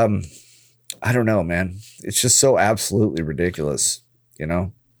just, I don't know, man. It's just so absolutely ridiculous, you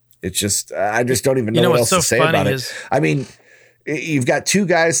know? It's just, I just don't even know what else to say about it. I mean, you've got two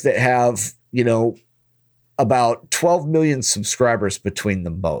guys that have, you know, about 12 million subscribers between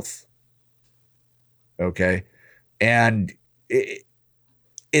them both. Okay. And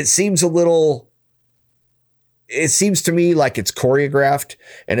it seems a little, it seems to me like it's choreographed,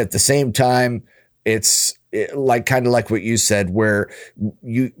 and at the same time, it's like kind of like what you said, where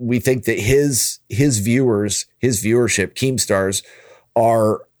we think that his viewers, his viewership, Keemstar's,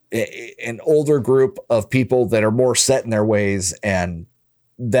 are an older group of people that are more set in their ways, and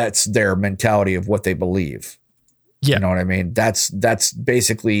that's their mentality of what they believe. Yeah. You know what I mean? That's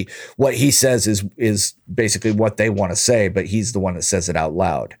basically what he says is basically what they want to say, but he's the one that says it out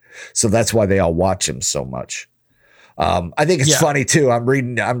loud. So that's why they all watch him so much. I think it's funny too. I'm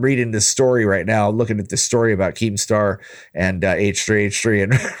reading this story right now, looking at this story about Keemstar and H3H3,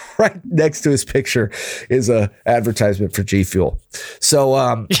 and right next to his picture is a advertisement for G Fuel.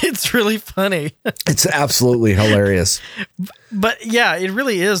 So it's really funny. It's absolutely hilarious. But yeah, it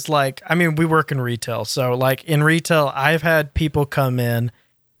really is like, I mean, we work in retail. So like in retail, I've had people come in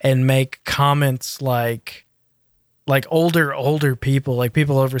and make comments like older people, like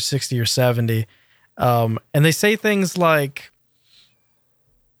people over 60 or 70. And they say things that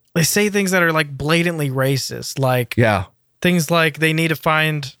are like blatantly racist, like things like they need to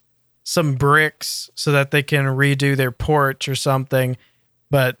find some bricks so that they can redo their porch or something,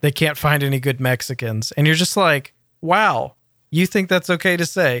 but they can't find any good Mexicans. And you're just like, wow, you think that's okay to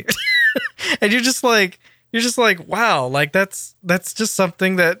say? And you're just like, wow, like that's just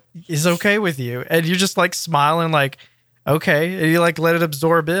something that is okay with you. And you're just like smiling like, okay, and you like let it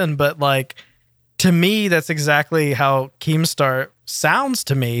absorb in. But like, to me, that's exactly how Keemstar sounds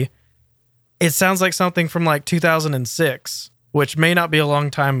to me. It sounds like something from like 2006, which may not be a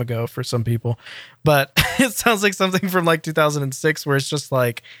long time ago for some people, but it sounds like something from like 2006 where it's just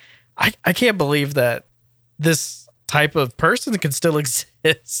like, I can't believe that this type of person can still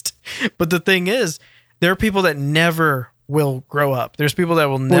exist. But the thing is, there are people that never will grow up. There's people that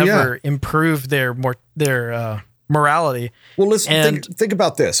will never improve their morality. Well, listen, think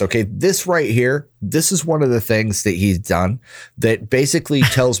about this. Okay. This right here, this is one of the things that he's done that basically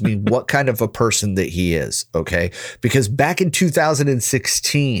tells me what kind of a person that he is. Okay. Because back in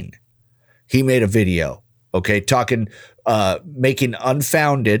 2016, he made a video, okay, making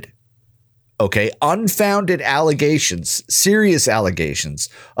unfounded allegations, serious allegations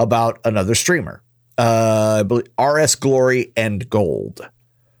about another streamer. I believe RS Glory and Gold,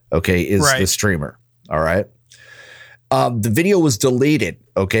 okay, is the streamer. All right. The video was deleted,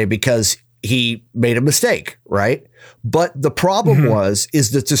 okay, because he made a mistake, right? But the problem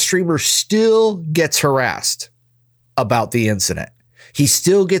is that the streamer still gets harassed about the incident. He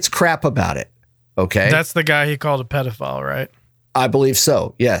still gets crap about it, okay? That's the guy he called a pedophile, right? I believe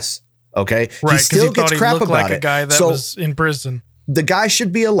so, yes. Okay? Right, he still gets crap about like it. A guy that was in prison. The guy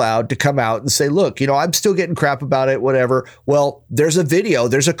should be allowed to come out and say, look, I'm still getting crap about it, whatever. Well, there's a video,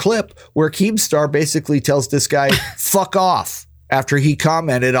 there's a clip where Keemstar basically tells this guy, fuck off, after he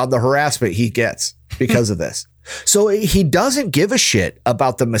commented on the harassment he gets because of this. So he doesn't give a shit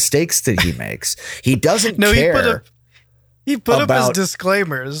about the mistakes that he makes. He doesn't care. He put up his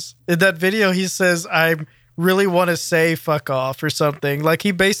disclaimers. In that video, he says, I really want to say fuck off or something. Like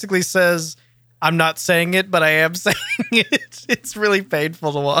he basically says, I'm not saying it, but I am saying it. It's really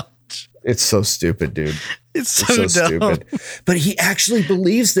painful to watch. It's so stupid, dude. It's so stupid. But he actually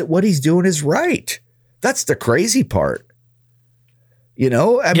believes that what he's doing is right. That's the crazy part.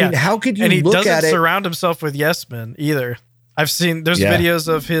 I mean, how could you look at it? And he doesn't surround himself with yes men either. I've seen there's videos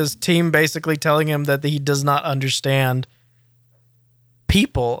of his team basically telling him that he does not understand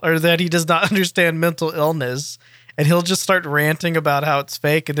people or that he does not understand mental illness. And he'll just start ranting about how it's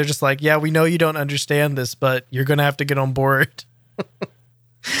fake. And they're just like, yeah, we know you don't understand this, but you're going to have to get on board.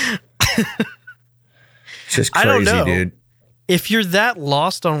 Just crazy, I don't know. Dude. If you're that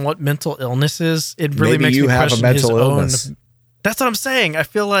lost on what mental illness is, it really makes me question his own. That's what I'm saying. I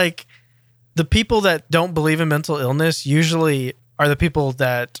feel like the people that don't believe in mental illness usually are the people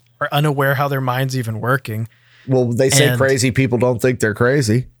that are unaware how their mind's even working. Well, they say crazy people don't think they're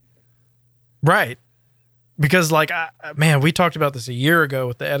crazy. Right. Because like, we talked about this a year ago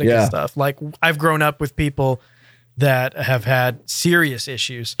with the etiquette stuff. Like I've grown up with people that have had serious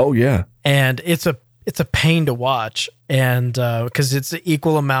issues. Oh yeah. And it's a pain to watch. And, cause it's an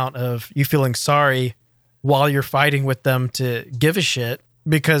equal amount of you feeling sorry while you're fighting with them to give a shit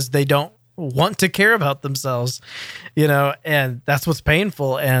because they don't want to care about themselves, and that's what's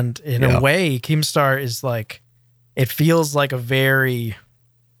painful. And in a way, Keemstar is like, it feels like a very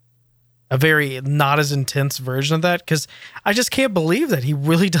not as intense version of that because I just can't believe that he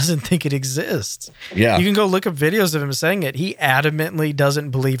really doesn't think it exists. Yeah. You can go look up videos of him saying it. He adamantly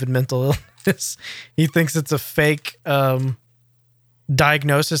doesn't believe in mental illness. He thinks it's a fake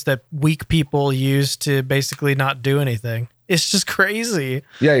diagnosis that weak people use to basically not do anything. It's just crazy.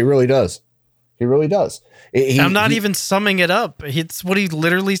 Yeah, he really does. He really does. I'm not even summing it up. It's what he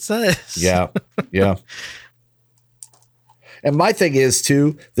literally says. Yeah. Yeah. And my thing is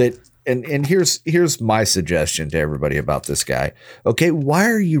too that, and here's my suggestion to everybody about this guy. Okay, why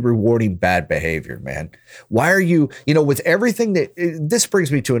are you rewarding bad behavior, man? Why are you, with everything that this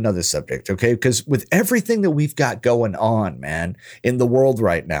brings me to another subject, okay? Because with everything that we've got going on, man, in the world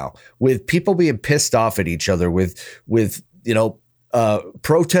right now, with people being pissed off at each other, with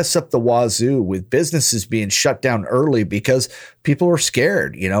protests up the wazoo, with businesses being shut down early because people are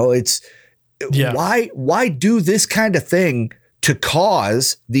scared, why do this kind of thing to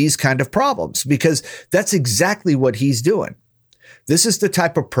cause these kind of problems? Because that's exactly what he's doing. This is the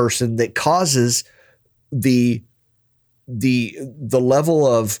type of person that causes the level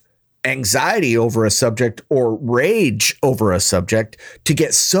of anxiety over a subject or rage over a subject to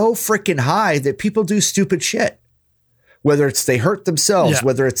get so freaking high that people do stupid shit. Whether it's they hurt themselves,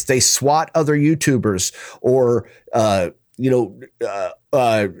 whether it's they swat other YouTubers or,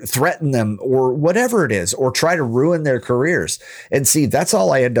 threaten them or whatever it is, or try to ruin their careers. And see, that's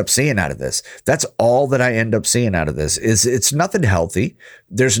all I end up seeing out of this. That's all that I end up seeing out of this is it's nothing healthy.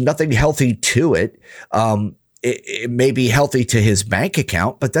 There's nothing healthy to it. It may be healthy to his bank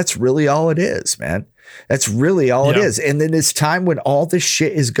account, but that's really all it is, man. That's really all it is. And then this time when all this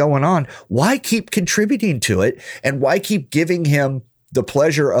shit is going on, why keep contributing to it? And why keep giving him the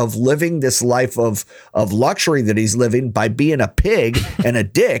pleasure of living this life of luxury that he's living by being a pig and a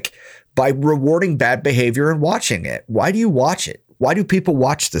dick by rewarding bad behavior and watching it? Why do you watch it? Why do people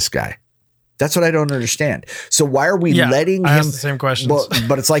watch this guy? That's what I don't understand. So why are we letting him? I ask the same questions.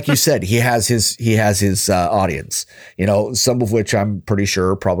 But it's like you said, he has his audience, some of which I'm pretty sure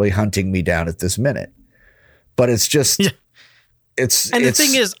are probably hunting me down at this minute. But it's just, the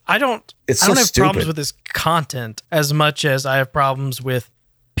thing is, I don't have problems with his content as much as I have problems with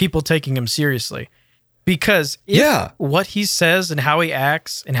people taking him seriously. Because if what he says and how he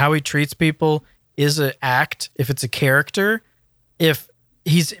acts and how he treats people is an act, if it's a character, if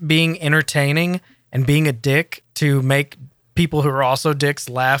he's being entertaining and being a dick to make people who are also dicks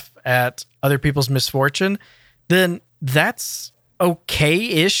laugh at other people's misfortune, then that's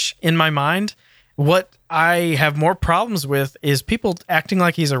okay-ish in my mind. What I have more problems with is people acting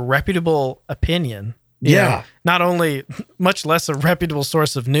like he's a reputable opinion. Not only much less a reputable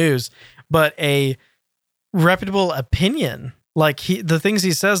source of news, but a reputable opinion. Like the things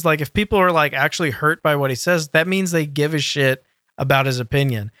he says, like if people are like actually hurt by what he says, that means they give a shit about his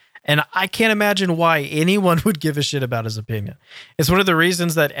opinion. And I can't imagine why anyone would give a shit about his opinion. It's one of the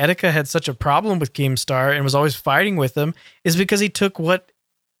reasons that Etika had such a problem with Keemstar and was always fighting with him is because he took what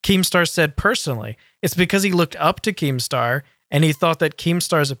Keemstar said personally. It's because he looked up to Keemstar and he thought that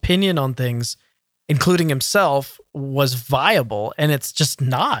Keemstar's opinion on things, including himself, was viable, and it's just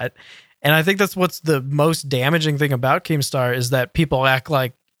not. And I think that's what's the most damaging thing about Keemstar is that people act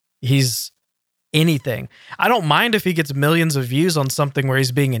like he's anything. I don't mind if he gets millions of views on something where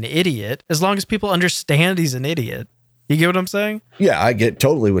he's being an idiot, as long as people understand he's an idiot. You get what I'm saying? Yeah, I get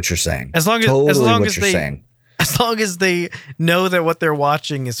totally what you're saying. As long as they know that what they're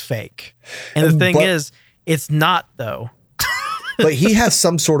watching is fake. And the thing is, it's not, though. But he has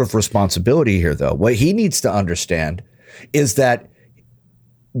some sort of responsibility here, though. What he needs to understand is that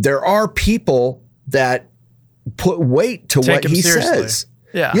there are people that put weight to what he says.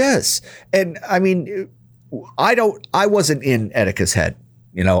 Yeah. Yes. And I mean, I wasn't in Etika's head.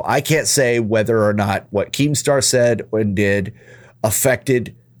 I can't say whether or not what Keemstar said and did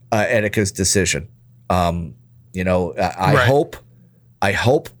affected Etika's decision. I hope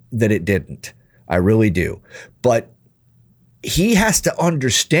that it didn't. I really do. But he has to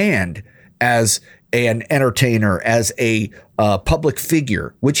understand as an entertainer, as a public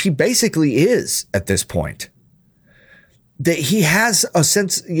figure, which he basically is at this point, that he has a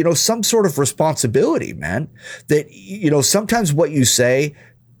sense, some sort of responsibility, man, that, sometimes what you say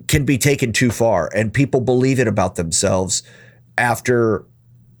can be taken too far and people believe it about themselves after,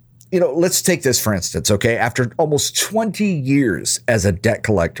 let's take this for instance, okay? After almost 20 years as a debt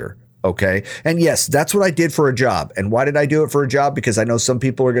collector, okay? And yes, that's what I did for a job. And why did I do it for a job? Because I know some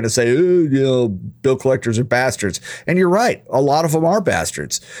people are going to say, bill collectors are bastards. And you're right. A lot of them are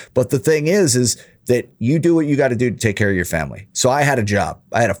bastards. But the thing is that you do what you got to do to take care of your family. So I had a job.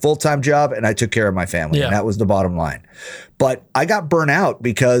 I had a full-time job and I took care of my family. And that was the bottom line. But I got burnt out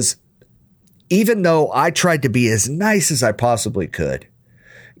because even though I tried to be as nice as I possibly could,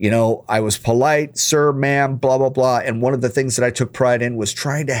 I was polite, sir, ma'am, blah, blah, blah. And one of the things that I took pride in was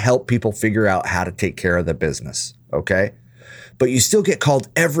trying to help people figure out how to take care of the business. Okay. But you still get called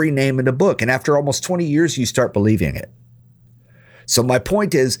every name in the book. And after almost 20 years, you start believing it. So my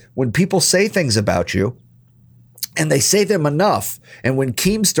point is, when people say things about you, and they say them enough, and when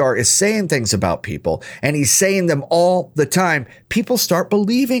Keemstar is saying things about people, and he's saying them all the time, people start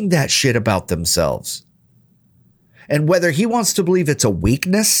believing that shit about themselves. And whether he wants to believe it's a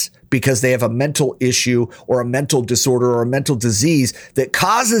weakness because they have a mental issue or a mental disorder or a mental disease that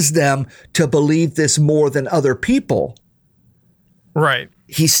causes them to believe this more than other people, Right.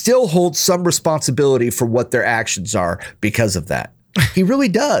 he still holds some responsibility for what their actions are because of that. He really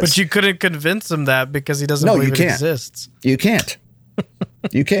does. But you couldn't convince him that because he doesn't No, believe you it can't. exists. You can't.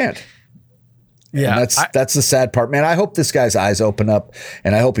 You can't. Yeah. And that's the sad part, man. I hope this guy's eyes open up,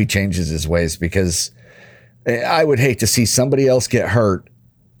 and I hope he changes his ways, because I would hate to see somebody else get hurt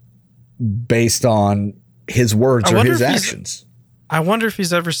based on his words I or wonder his if he's- actions. I wonder if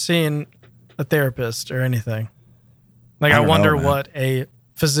he's ever seen a therapist or anything. Like, I I don't know, wonder man. what a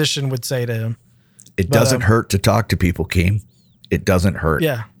physician would say to him. It But, doesn't hurt to talk to people, Keem. It doesn't hurt.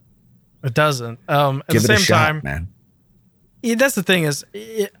 Yeah, it doesn't. At Give the it same a shot, time, man. that's the thing is,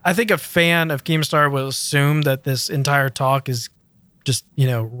 I think a fan of Keemstar will assume that this entire talk is just,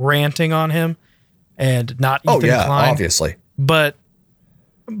 ranting on him and not Ethan Oh yeah, Klein. obviously. But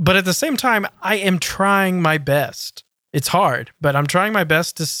at the same time, I am trying my best. It's hard, but I'm trying my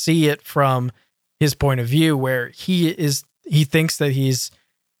best to see it from his point of view, where he thinks that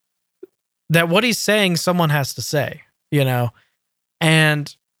what he's saying, someone has to say,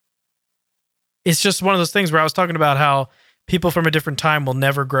 and it's just one of those things where I was talking about how people from a different time will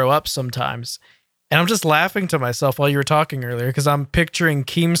never grow up sometimes. And I'm just laughing to myself while you were talking earlier, because I'm picturing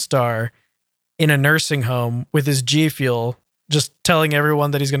Keemstar in a nursing home with his G Fuel, just telling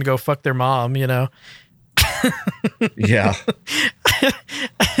everyone that he's going to go fuck their mom, Yeah.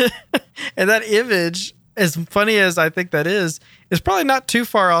 And that image, as funny as I think that is probably not too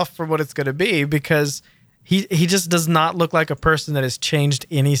far off from what it's going to be, because he just does not look like a person that has changed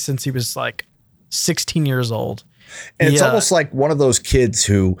any since he was like 16 years old. And it's Yeah. almost like one of those kids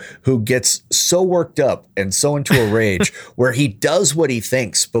who gets so worked up and so into a rage where he does what he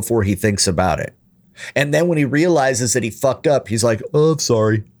thinks before he thinks about it. And then when he realizes that he fucked up, he's like, "Oh, I'm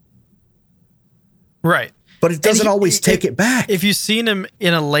sorry." Right. But it doesn't And always take it back. If you've seen him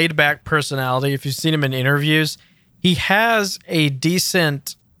in a laid back personality, if you've seen him in interviews, he has a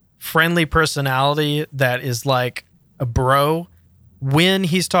decent, friendly personality that is like a bro when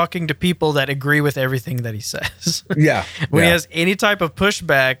he's talking to people that agree with everything that he says. Yeah. When yeah. he has any type of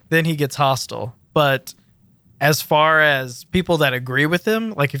pushback, then he gets hostile. But as far as people that agree with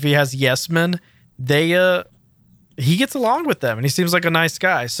him, like if he has yes men, he gets along with them and he seems like a nice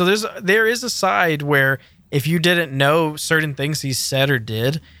guy. So there is a side where if you didn't know certain things he said or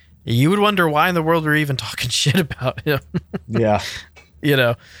did, you would wonder why in the world we're even talking shit about him. Yeah.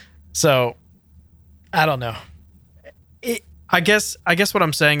 So I don't know. I guess what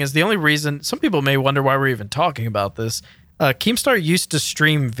I'm saying is the only reason some people may wonder why we're even talking about this. Keemstar used to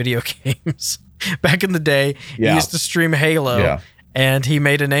stream video games back in the day. Yeah. He used to stream Halo, Yeah. and he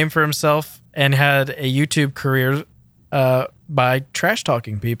made a name for himself and had a YouTube career by trash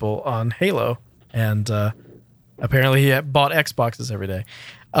talking people on Halo. And apparently he bought Xboxes every day.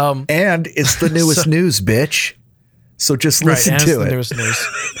 And it's the newest news, bitch. So just listen and to it's the it. newest news.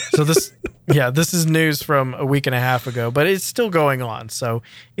 So this is news from a week and a half ago, but it's still going on. So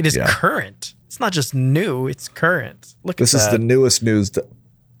it is Yeah. current. It's not just new, it's current. Look This at is that. the newest news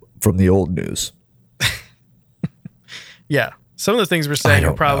from the old news. Yeah. Some of the things we're saying are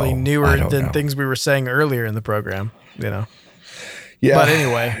don't probably know. I newer don't than know. things we were saying earlier in the program, Yeah. But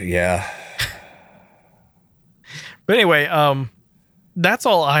anyway. Yeah. But anyway, that's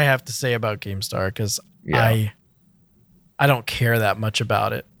all I have to say about Keemstar, because Yeah. I don't care that much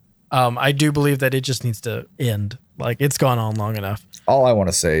about it. I do believe that it just needs to end. Like, it's gone on long enough. All I want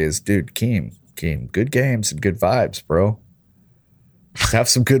to say is, dude, Keem, good games and good vibes, bro. Just have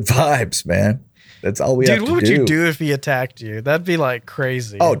some good vibes, man. That's all we have Dude, to what would do. you do if he attacked you? That'd be like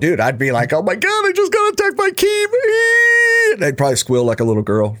crazy. Oh, dude, I'd be like, oh my God, I just got attacked by Keem. And I'd probably squeal like a little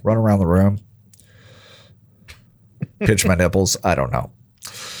girl, run around the room, pinch my nipples. I don't know.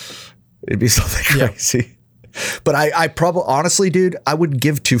 It'd be something Yeah. crazy. But I probably, honestly, dude, I wouldn't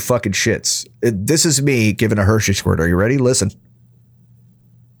give two fucking shits. This is me giving a Hershey squirt. Are you ready? Listen.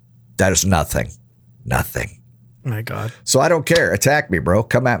 That is nothing. Nothing. Oh my God. So I don't care. Attack me, bro.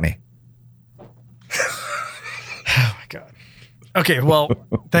 Come at me. Oh my God. Okay, well,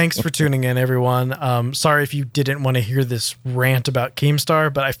 thanks for tuning in, everyone. Sorry if you didn't want to hear this rant about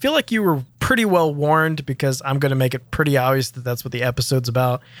Keemstar, but I feel like you were pretty well warned, because I'm going to make it pretty obvious that that's what the episode's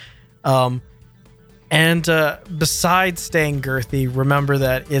about. And besides staying girthy, remember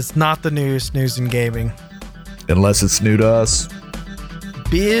that it's not the news and gaming. Unless it's new to us.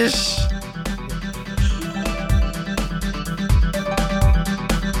 Bish.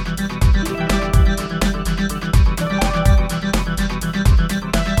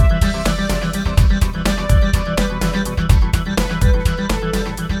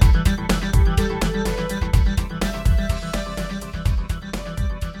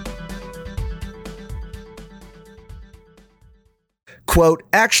 Quote,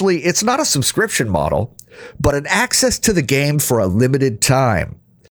 actually, it's not a subscription model, but an access to the game for a limited time.